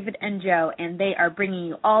are David and Joe, and they are bringing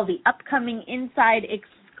you all the upcoming inside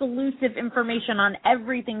exclusive information on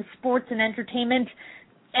everything sports and entertainment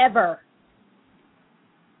ever.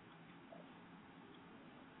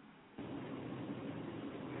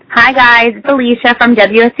 Hi guys, it's Alicia from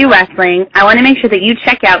WSU Wrestling. I want to make sure that you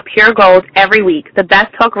check out Pure Gold every week, the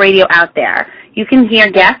best talk radio out there. You can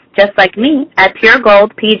hear guests just like me at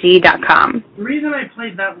puregoldpg.com. The reason I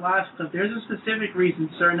played that last clip, there's a specific reason,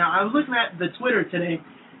 sir. Now, I was looking at the Twitter today,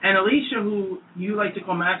 and Alicia, who you like to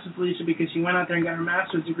call Master's Alicia because she went out there and got her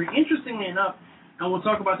master's degree, interestingly enough, and we'll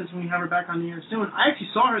talk about this when we have her back on the air soon, I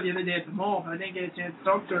actually saw her the other day at the mall, but I didn't get a chance to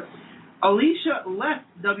talk to her. Alicia left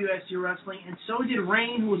WSU Wrestling, and so did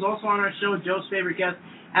Rain, who was also on our show, Joe's favorite guest,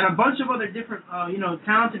 and a bunch of other different,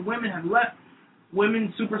 talented women have left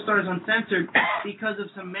Women Superstars Uncensored because of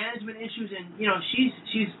some management issues, and,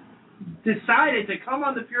 she's decided to come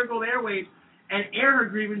on the Pure Gold airwaves and air her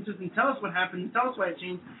grievances and tell us what happened and tell us why it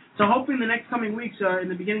changed. So hopefully in the next coming weeks, in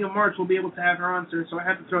the beginning of March, we'll be able to have her on, sir, so I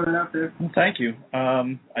had to throw that out there. Well, thank you.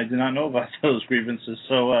 I did not know about those grievances,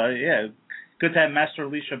 so, good to have Master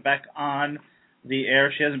Alicia back on the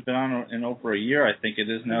air. She hasn't been on in over a year, I think it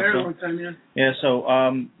is now. Very long time, yeah. Yeah, so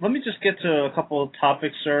let me just get to a couple of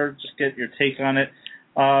topics, sir, just get your take on it.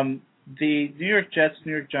 The New York Jets,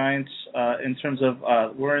 New York Giants, in terms of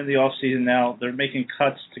we're in the off-season now, they're making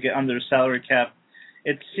cuts to get under the salary cap.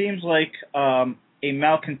 It seems like a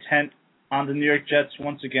malcontent on the New York Jets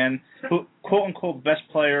once again, who quote-unquote best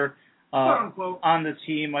player on the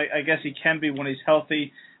team. I guess he can be when he's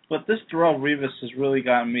healthy. But this Darrelle Revis has really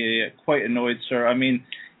gotten me quite annoyed, sir. I mean,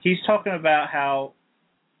 he's talking about how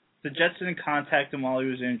the Jets didn't contact him while he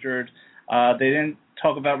was injured. They didn't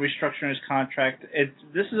talk about restructuring his contract.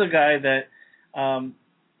 This is a guy that,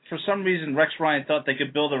 for some reason, Rex Ryan thought they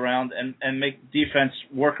could build around and make defense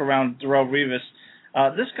work around Darrelle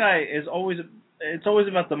Revis. This guy is it's always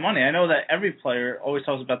about the money. I know that every player always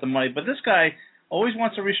talks about the money, but this guy always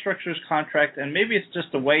wants to restructure his contract, and maybe it's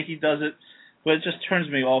just the way he does it, but it just turns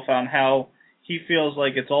me off on how he feels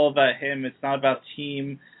like it's all about him. It's not about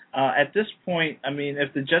team. At this point, I mean,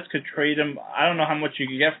 if the Jets could trade him, I don't know how much you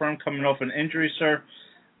could get for him coming off an injury, sir,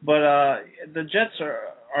 but the Jets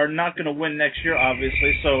are not going to win next year,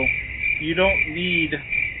 obviously, so you don't need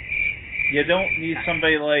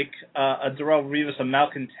somebody like a Darrelle Revis, a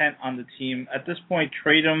malcontent on the team. At this point,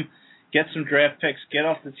 trade him, get some draft picks, get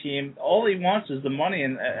off the team. All he wants is the money,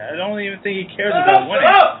 and I don't even think he cares about winning.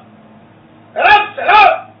 Shut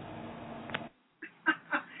up!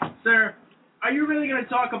 Sir, are you really going to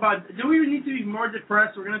talk about, do we need to be more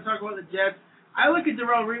depressed? We're going to talk about the Jets. I look at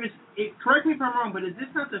Darrelle Revis, correct me if I'm wrong, but is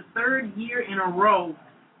this not the third year in a row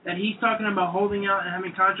that he's talking about holding out and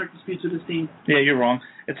having contract disputes with his team? Yeah, you're wrong.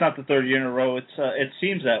 It's not the third year in a row. It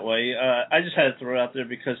seems that way. I just had to throw it out there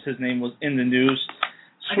because his name was in the news.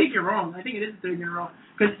 I think you're wrong. I think it is the third year in a row.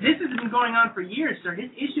 Because this has been going on for years, sir.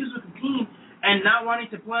 His issues with the team and not wanting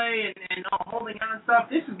to play and holding out and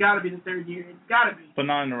stuff, this has got to be the third year. It's got to be. But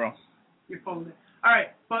not in a row. You're full of it. All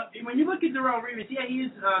right, but when you look at Darrelle Revis, yeah, he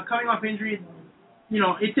is coming off injury. You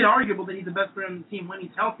know, it's arguable that he's the best player on the team when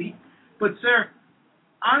he's healthy. But, sir,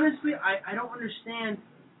 honestly, I don't understand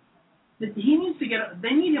that he needs to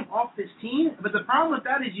they need him off this team. But the problem with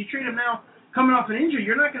that is you trade him now coming off an injury,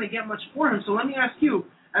 you're not going to get much for him. So let me ask you,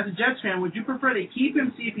 as a Jets fan, would you prefer they keep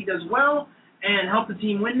him, see if he does well, and help the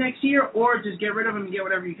team win next year, or just get rid of him and get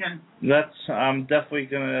whatever you can? I'm definitely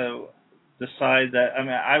going to decide that. I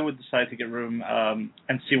mean, I would decide to get rid of him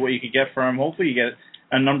and see what you could get for him. Hopefully you get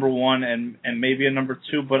a number one and maybe a number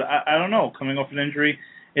two, but I don't know. Coming off an injury,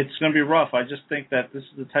 it's going to be rough. I just think that this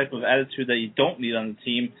is the type of attitude that you don't need on the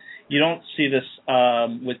team. You don't see this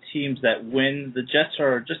with teams that win. The Jets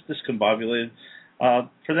are just discombobulated.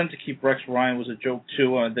 For them to keep Rex Ryan was a joke,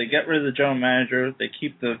 too. They get rid of the general manager. They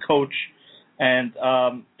keep the coach. And,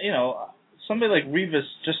 somebody like Revis,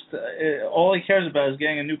 all he cares about is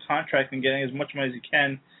getting a new contract and getting as much money as he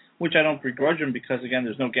can, which I don't begrudge him because, again,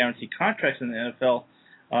 there's no guaranteed contracts in the NFL.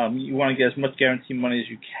 You want to get as much guaranteed money as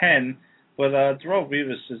you can. But Darrelle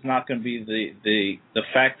Revis is not going to be the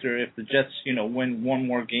factor if the Jets, win one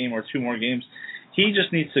more game or two more games. He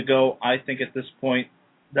just needs to go, I think, at this point.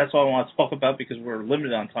 That's all I want to talk about because we're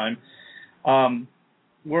limited on time.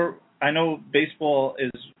 I know baseball is,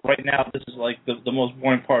 right now, this is like the most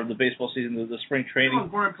boring part of the baseball season, the spring training. The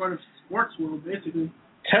most boring part of sports world, basically.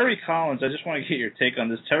 Terry Collins, I just want to get your take on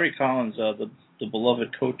this. Terry Collins, the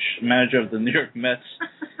beloved coach, manager of the New York Mets,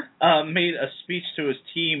 made a speech to his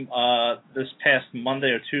team this past Monday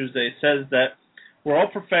or Tuesday. It says that we're all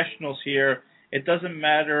professionals here. It doesn't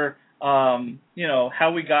matter,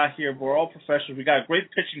 how we got here. We're all professionals. We got a great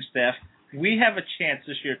pitching staff. We have a chance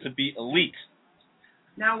this year to be elite.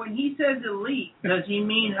 Now, when he says elite, does he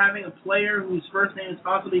mean having a player whose first name is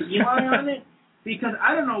possibly Eli on it? Because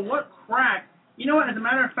I don't know what crack. You know what? As a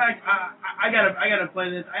matter of fact, I gotta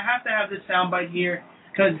play this. I have to have this soundbite here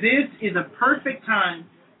because this is a perfect time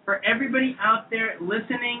for everybody out there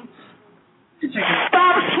listening to check it out.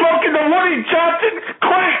 Stop smoking the Woody Johnson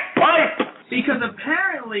crack pipe! Because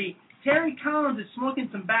apparently Terry Collins is smoking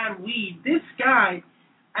some bad weed. This guy,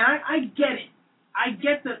 and I get it. I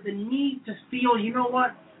get the need to feel, you know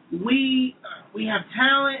what, we have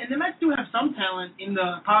talent, and the Mets do have some talent in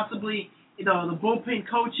the bullpen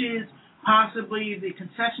coaches, possibly the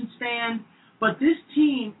concession stand, but this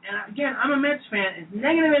team, and again, I'm a Mets fan, as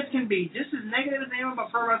negative as can be, just as negative as I am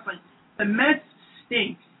about pro wrestling, the Mets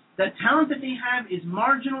stink. The talent that they have is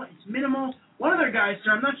marginal, it's minimal. One of their guys,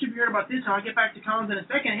 sir, I'm not sure if you heard about this, I'll get back to Collins in a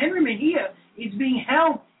second, Henry Mejia is being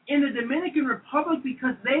held in the Dominican Republic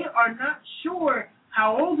because they are not sure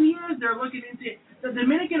how old he is. They're looking into it. The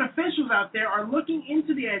Dominican officials out there are looking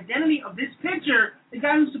into the identity of this pitcher, the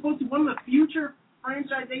guy who's supposed to be one of the future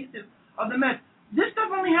franchise aces of the Mets. This stuff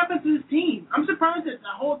only happens to this team. I'm surprised that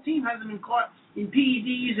the whole team hasn't been caught in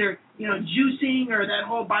PEDs or, juicing or that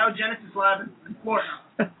whole biogenesis lab in Florida.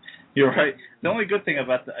 You're right. The only good thing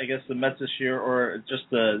about, the Mets this year, or just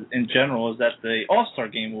in general, is that the All-Star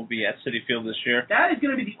game will be at Citi Field this year. That is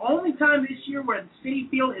going to be the only time this year where the Citi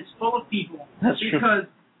Field is full of people. That's true. Because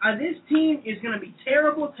This team is going to be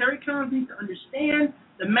terrible. Terry Collins needs to understand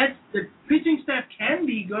the Mets. The pitching staff can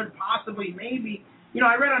be good, possibly, maybe.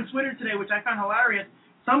 I read on Twitter today, which I found hilarious.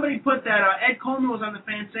 Somebody put that Ed Coleman was on the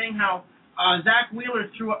fan saying how Zach Wheeler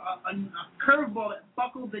threw a curveball that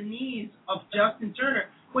buckled the knees of Justin Turner.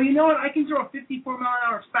 Well, you know what? I can throw a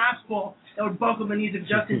 54-mile-an-hour fastball that would buckle the knees of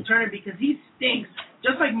Justin Turner because he stinks,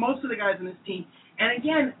 just like most of the guys on this team. And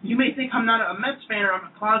again, you may think I'm not a Mets fan or I'm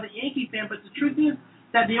a closet Yankee fan, but the truth is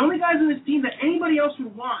that the only guys on this team that anybody else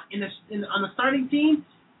would want on the starting team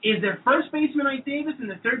is their first baseman, Ike Davis, and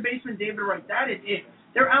their third baseman, David Wright. That is it.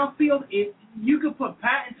 Their outfield, you could put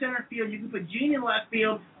Pat in center field, you could put Gene in left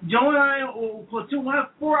field, Joe and I will platoon. We'll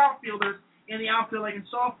have 4 outfielders in the outfield like in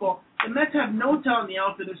softball. The Mets have no talent in the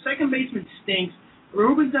outfield. Their second baseman stinks.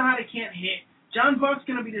 Ruben Tejada can't hit. John Buck's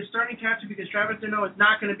going to be their starting catcher because Travis D'Arnaud is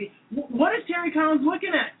not going to be. What is Terry Collins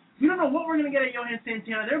looking at? We don't know what we're going to get at Johan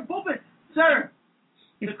Santana. They're bullpen. Sir,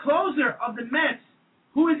 the closer of the Mets,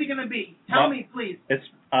 who is he going to be? Tell me, please. It's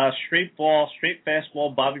straight ball, straight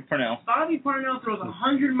fastball, Bobby Purnell. Bobby Purnell throws a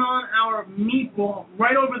 100-mile-an-hour meatball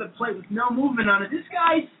right over the plate with no movement on it. This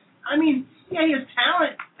guy, he has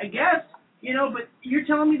talent, I guess, but you're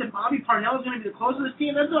telling me that Bobby Purnell is going to be the closer of this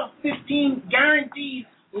team? That's about 15 guaranteed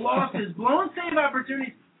losses, blown save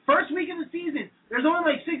opportunities. First week of the season, there's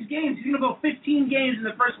only like 6 games. He's going to go 15 games in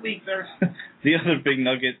the first week, sir. The other big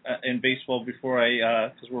nugget in baseball before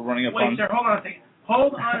because we're running up on. Wait, sir, hold on a second.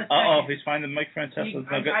 Hold on a second. He's finding Mike Francesa's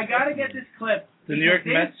nugget. I got to get this clip. The New York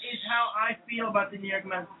Mets. This is how I feel about the New York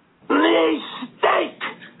Mets. Please stink!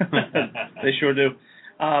 They sure do.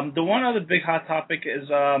 The one other big hot topic is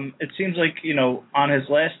it seems like, on his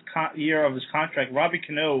last year of his contract, Robbie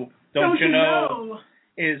Cano, don't you know,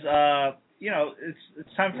 is,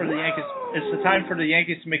 it's time for the Yankees. It's the time for the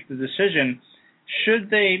Yankees to make the decision. Should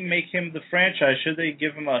they make him the franchise? Should they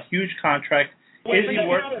give him a huge contract? Is he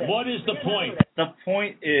worth it? What is the point? The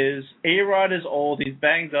point is, A-Rod is old. He's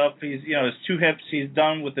banged up. He's, his 2 hips. He's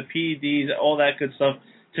done with the PEDs, all that good stuff.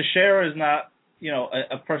 Teixeira is not,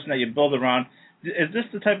 a person that you build around. Is this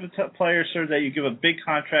the type of player, sir, that you give a big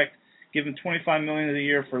contract, give him $25 million a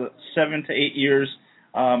year for 7 to 8 years?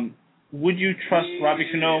 Would you trust Robbie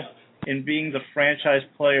Cano in being the franchise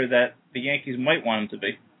player that the Yankees might want him to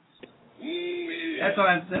be? That's all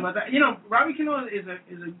I have to say about that. Robbie Cano is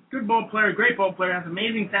a good ball player, great ball player, has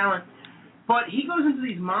amazing talent, but he goes into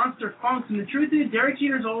these monster funks, and the truth is, Derek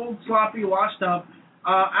Jeter's old, sloppy, washed up.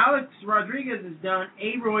 Alex Rodriguez is done.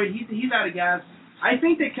 A-Royd, he's out of gas. I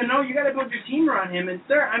think that Cano, you got to build your team around him, and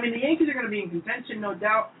sir, the Yankees are going to be in contention, no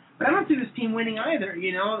doubt, but I don't see this team winning either.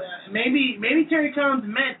 Maybe Terry Collins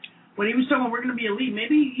meant when he was talking about we're going to be elite,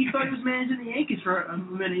 maybe he thought he was managing the Yankees for a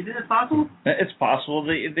minute. Isn't it possible? It's possible.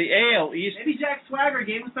 The AL East. Maybe Jack Swagger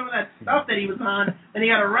gave him some of that stuff that he was on, and he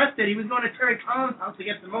got arrested. He was going to Terry Collins' house to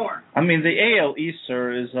get some more. The AL East,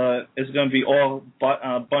 sir, is going to be all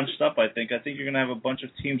bunched up. I think you're going to have a bunch of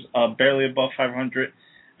teams barely above 500,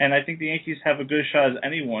 and I think the Yankees have a good shot as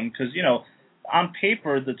anyone because on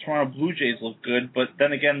paper the Toronto Blue Jays look good, but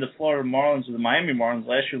then again the Florida Marlins or the Miami Marlins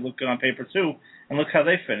last year looked good on paper too. And look how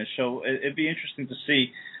they finished. So it'd be interesting to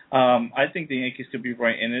see. I think the Yankees could be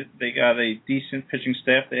right in it. They got a decent pitching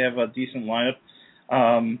staff. They have a decent lineup.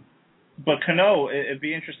 But Cano, it'd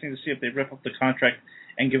be interesting to see if they rip up the contract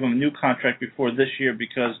and give him a new contract before this year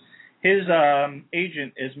because his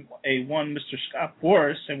agent is Mr. Scott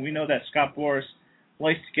Boras, and we know that Scott Boras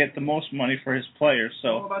likes to get the most money for his players. So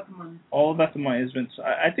all about the money. All about the money.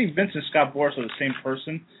 I think Vince and Scott Boras are the same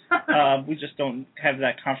person. We just don't have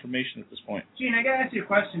that confirmation at this point. Gene, I got to ask you a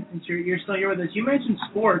question since you're still here with us. You mentioned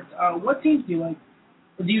sports. What teams do you like?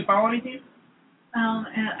 Do you follow any teams?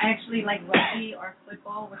 I actually like rugby or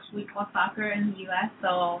football, which we call soccer in the U.S.,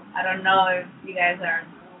 so I don't know if you guys are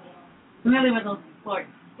familiar with those sports.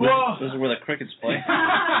 Whoa. Those are where the crickets play.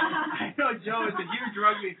 I know Joe is a huge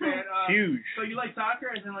rugby fan. Huge. So you like soccer?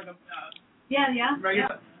 As in like a yeah.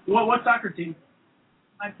 Regular. Yeah. What soccer team?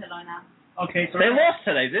 Barcelona. Okay, so they lost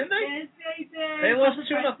today, didn't they? Yes, they did. They lost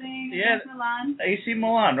 2-0. Yeah, Milan. AC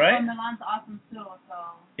Milan, right? Oh, Milan's awesome too.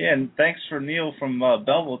 So. Yeah, and thanks for Neil from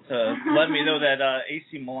Belleville to let me know that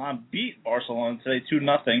AC Milan beat Barcelona today 2-0.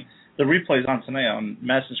 The replay's on tonight on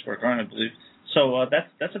Madison Square Garden, I believe. So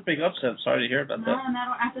that's a big upset. Sorry to hear about that.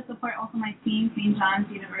 No, I have to support also my team, St. John's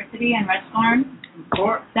University and Red Storm. Of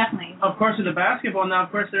course. Definitely. Of course, with the basketball now,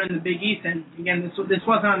 of course, they're in the Big East, and again, this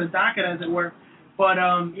wasn't on the docket, as it were. But,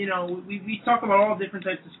 we talk about all different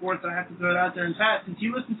types of sports, and I have to throw it out there. And Pat, since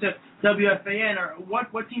you listen to WFAN, what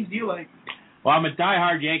teams do you like? Well, I'm a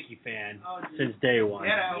diehard Yankee fan since day one.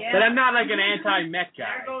 Yeah. But I'm not like an anti-Met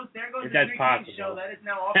guy. There goes if the that's possible. show. That is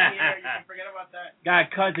now off the air. You can forget about that. Got a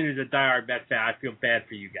cousin who's a diehard Met fan. I feel bad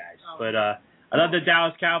for you guys. But I love the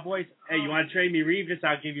Dallas Cowboys. Hey, you want to trade me Reeves?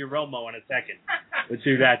 I'll give you Romo in a second. Let's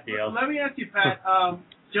do that deal. Let me ask you, Pat.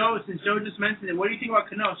 Joe, since Joe just mentioned it, what do you think about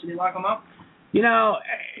Cano? Should they lock him up? You know,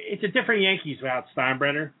 it's a different Yankees without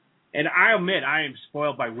Steinbrenner. And I admit I am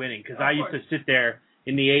spoiled by winning because I used to sit there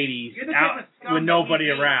in the 80s out with nobody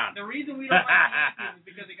around. The reason we don't like the Yankees is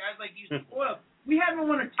because the guys like you spoiled. We haven't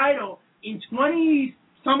won a title in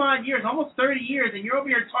 20-some-odd years, almost 30 years, and you're over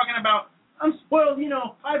here talking about, I'm spoiled, 5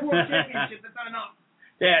 World Championships. That's not enough.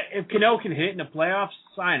 Yeah, if Cano can hit in the playoffs,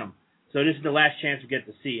 sign him. So this is the last chance we get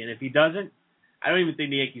to see. And if he doesn't, I don't even think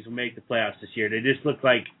the Yankees will make the playoffs this year. They just look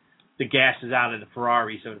like the gas is out of the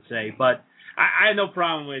Ferrari, so to say. But I have no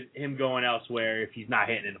problem with him going elsewhere if he's not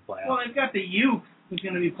hitting in the playoffs. Well, they've got the youth who's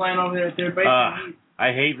going to be playing over there at third base.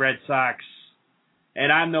 I hate Red Sox,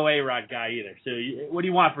 and I'm no A-Rod guy either. So what do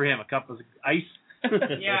you want for him, a cup of ice?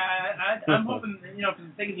 Yeah, I'm hoping, for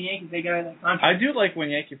the sake of the Yankees, they got that contract. I do like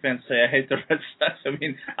when Yankee fans say, I hate the Red Sox. I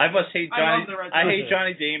mean, I must hate Johnny. I hate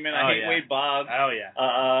Johnny Damon. I hate Wade Boggs. Oh,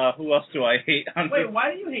 yeah. Who else do I hate? Wait,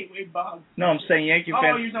 why do you hate Wade Boggs? No, I'm saying Yankee fans.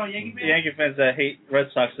 Oh, you're talking Yankee fans? Yankee fans that hate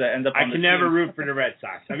Red Sox that end up on the I can never team. root for the Red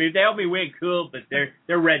Sox. I mean, if they help me win, cool, but they're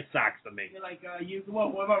Red Sox to me. You're like,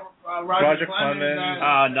 what about Roger Clemens?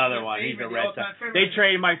 Another one. He's a Red Sox. They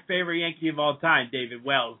traded my favorite Yankee of all time, David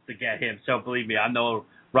Wells, to get him. So believe me, I'm no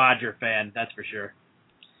Roger fan, that's for sure.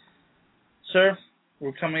 Sir,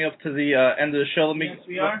 we're coming up to the end of the show. Let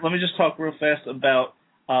me just talk real fast about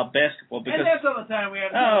basketball. Because, and that's all the time we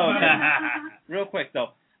have. Real quick though,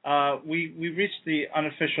 we reached the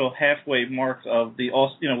unofficial halfway mark of the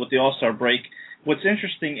with the All-Star break. What's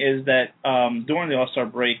interesting is that during the All-Star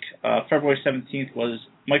break, February 17th was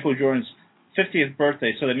Michael Jordan's 50th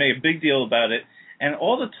birthday, so they made a big deal about it, and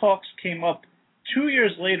all the talks came up 2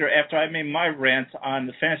 years later after I made my rant on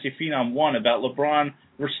the Fantasy Phenom 1 about LeBron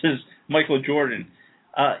versus Michael Jordan.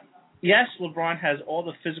 Yes, LeBron has all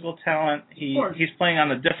the physical talent. He's playing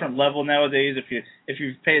on a different level nowadays. If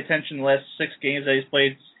you pay attention to the last 6 games that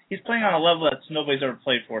he's playing on a level that nobody's ever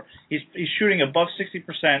played for. He's shooting above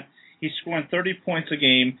 60%. He's scoring 30 points a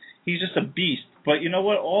game. He's just a beast. But you know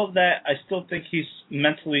what? All of that, I still think he's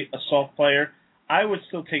mentally a soft player. I would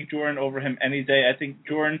still take Jordan over him any day. I think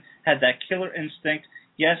Jordan had that killer instinct.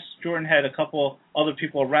 Yes, Jordan had a couple other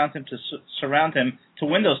people around him to surround him to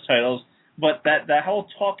win those titles, but that whole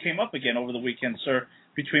talk came up again over the weekend, sir,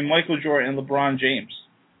 between Michael Jordan and LeBron James.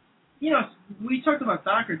 We talked about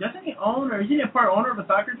soccer. Doesn't he own, or isn't he a part owner of a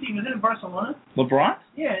soccer team? Isn't it Barcelona? LeBron?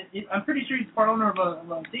 Yeah, I'm pretty sure he's part owner of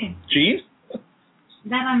a team. Gene?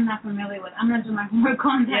 That I'm not familiar with. I'm not doing my homework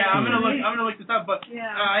on that. Yeah, I'm gonna look this up. But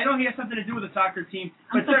I know he has something to do with the soccer team.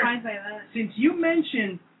 I'm but surprised by that. Since you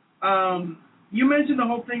mentioned the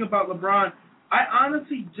whole thing about LeBron, I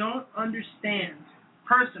honestly don't understand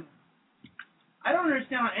personally. I don't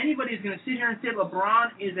understand how anybody is going to sit here and say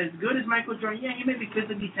LeBron is as good as Michael Jordan. Yeah, he may be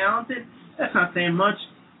physically talented. That's not saying much.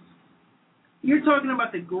 You're talking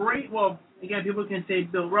about the great. Well, again, people can say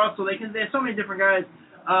Bill Russell. There's so many different guys.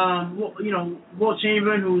 Will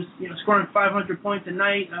Chamberlain, who's scoring 500 points a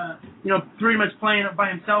night, pretty much playing by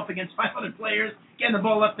himself against 500 players, getting the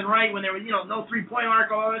ball left and right when there was no 3-point arc,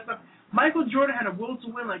 all that stuff. Michael Jordan had a will to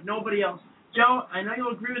win like nobody else. Joe, I know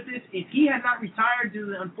you'll agree with this. If he had not retired due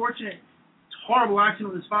to the unfortunate, horrible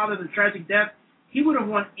accident with his father, the tragic death, he would have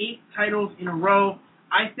won 8 titles in a row.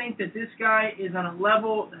 I think that this guy is on a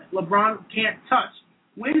level that LeBron can't touch.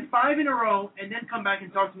 Win 5 in a row and then come back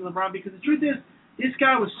and talk to me, LeBron, because the truth is, this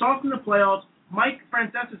guy was soft in the playoffs. Mike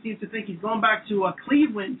Francesa seems to think he's going back to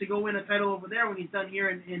Cleveland to go win a title over there when he's done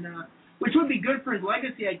here, which would be good for his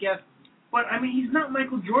legacy, I guess. But, I mean, he's not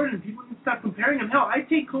Michael Jordan. People can stop comparing him. Hell, I'd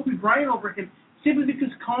take Kobe Bryant over him simply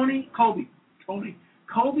because Kobe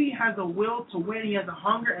has a will to win. He has a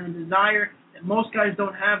hunger and a desire that most guys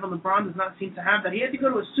don't have, and LeBron does not seem to have that. He had to go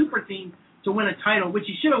to a super team to win a title, which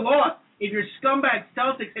he should have lost if your scumbag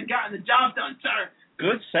Celtics had gotten the job done, sir.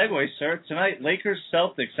 Good segue, sir. Tonight,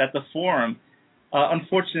 Lakers-Celtics at the Forum.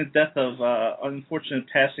 Unfortunate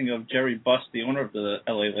passing of Jerry Buss, the owner of the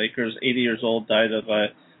L.A. Lakers, 80 years old, died of, I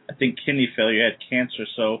think, kidney failure, had cancer.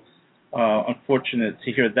 So unfortunate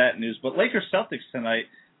to hear that news. But Lakers-Celtics tonight,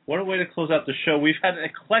 what a way to close out the show. We've had an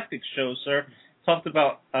eclectic show, sir. Talked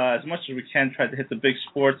about, as much as we can, tried to hit the big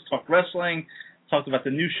sports, talked wrestling, talked about the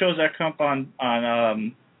new shows that come up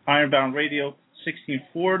on IronBound Radio,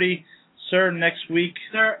 1640. Sir, next week.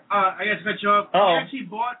 Sir, I got to cut you off. Oh. I actually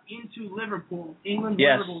bought into Liverpool, England's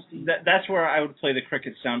Yes, Liverpool team. that's where I would play the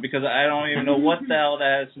cricket sound because I don't even know what the hell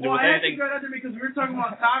that has to do with anything. Well, I had to because we were talking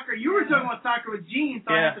about soccer. You were talking about soccer with Gene,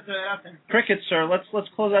 so I have to throw that out there. Cricket, sir. Let's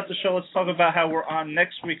close out the show. Let's talk about how we're on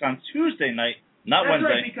next week on Tuesday night, not That's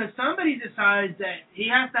Wednesday. right, because somebody decides that he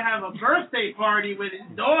has to have a birthday party with his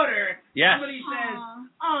daughter. Yes. Somebody says,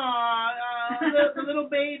 the little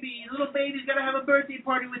baby's got to have a birthday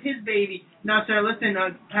party with his baby. Now, sir, listen,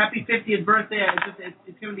 happy 50th birthday.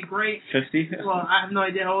 It's going to be great. 50? Well, I have no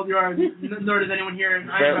idea how old you are, nor does anyone here in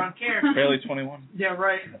IronBound care. Barely 21. Yeah,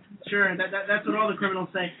 right. Sure, that's what all the criminals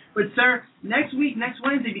say. But, sir, next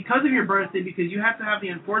Wednesday, because of your birthday, because you have to have the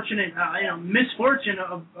unfortunate, misfortune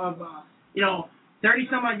of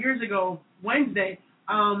 30-some-odd years ago, Wednesday,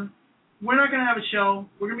 we're not going to have a show.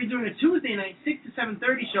 We're going to be doing a Tuesday night, 6 to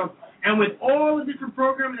 7:30 show. And with all the different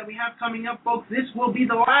programming that we have coming up, folks, this will be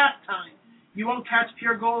the last time. You won't catch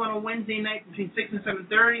Pure Gold on a Wednesday night between 6 and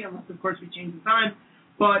 7:30, unless, of course, we change the time.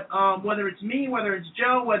 But whether it's me, whether it's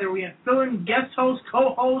Joe, whether we have fill-in guest hosts,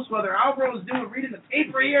 co-hosts, whether Alvaro's reading the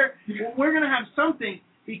paper here, we're going to have something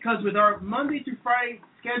because with our Monday through Friday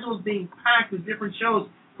schedules being packed with different shows,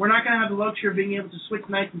 we're not going to have the luxury of being able to switch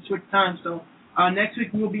nights and switch times. So next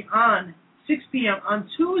week we'll be on 6 p.m. on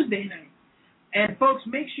Tuesday night. And, folks,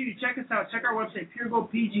 make sure you check us out. Check our website,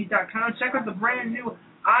 puregoldpg.com. Check out the brand new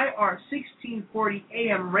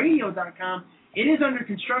IR1640AMradio.com. It is under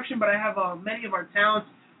construction, but I have many of our talents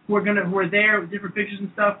who are there with different pictures and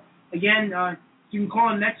stuff. Again, you can call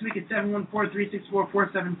in next week at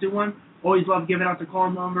 714-364-4721. Always love giving out the call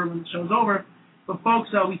number when the show's over. But,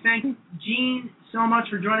 folks, we thank Gene so much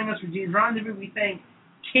for joining us for Gene's Rendezvous. We thank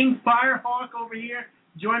King Firehawk over here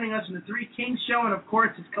joining us from the Three Kings Show, and, of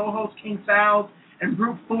course, his co-host King Sal's and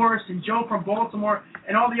Brute Force and Joe from Baltimore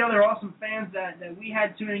and all the other awesome fans that we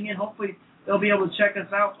had tuning in. Hopefully they'll be able to check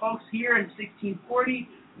us out, folks, here in 1640.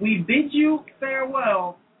 We bid you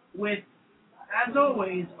farewell with, as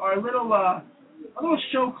always, our little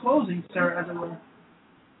show closing, sir, as it were.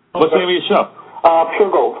 What's the name of your show?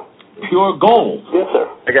 Pure Gold. Pure Gold. Yes, sir.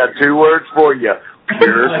 I got 2 words for you.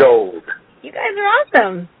 Pure Gold. You guys are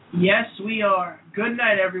awesome. Yes, we are. Good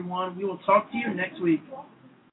night, everyone. We will talk to you next week.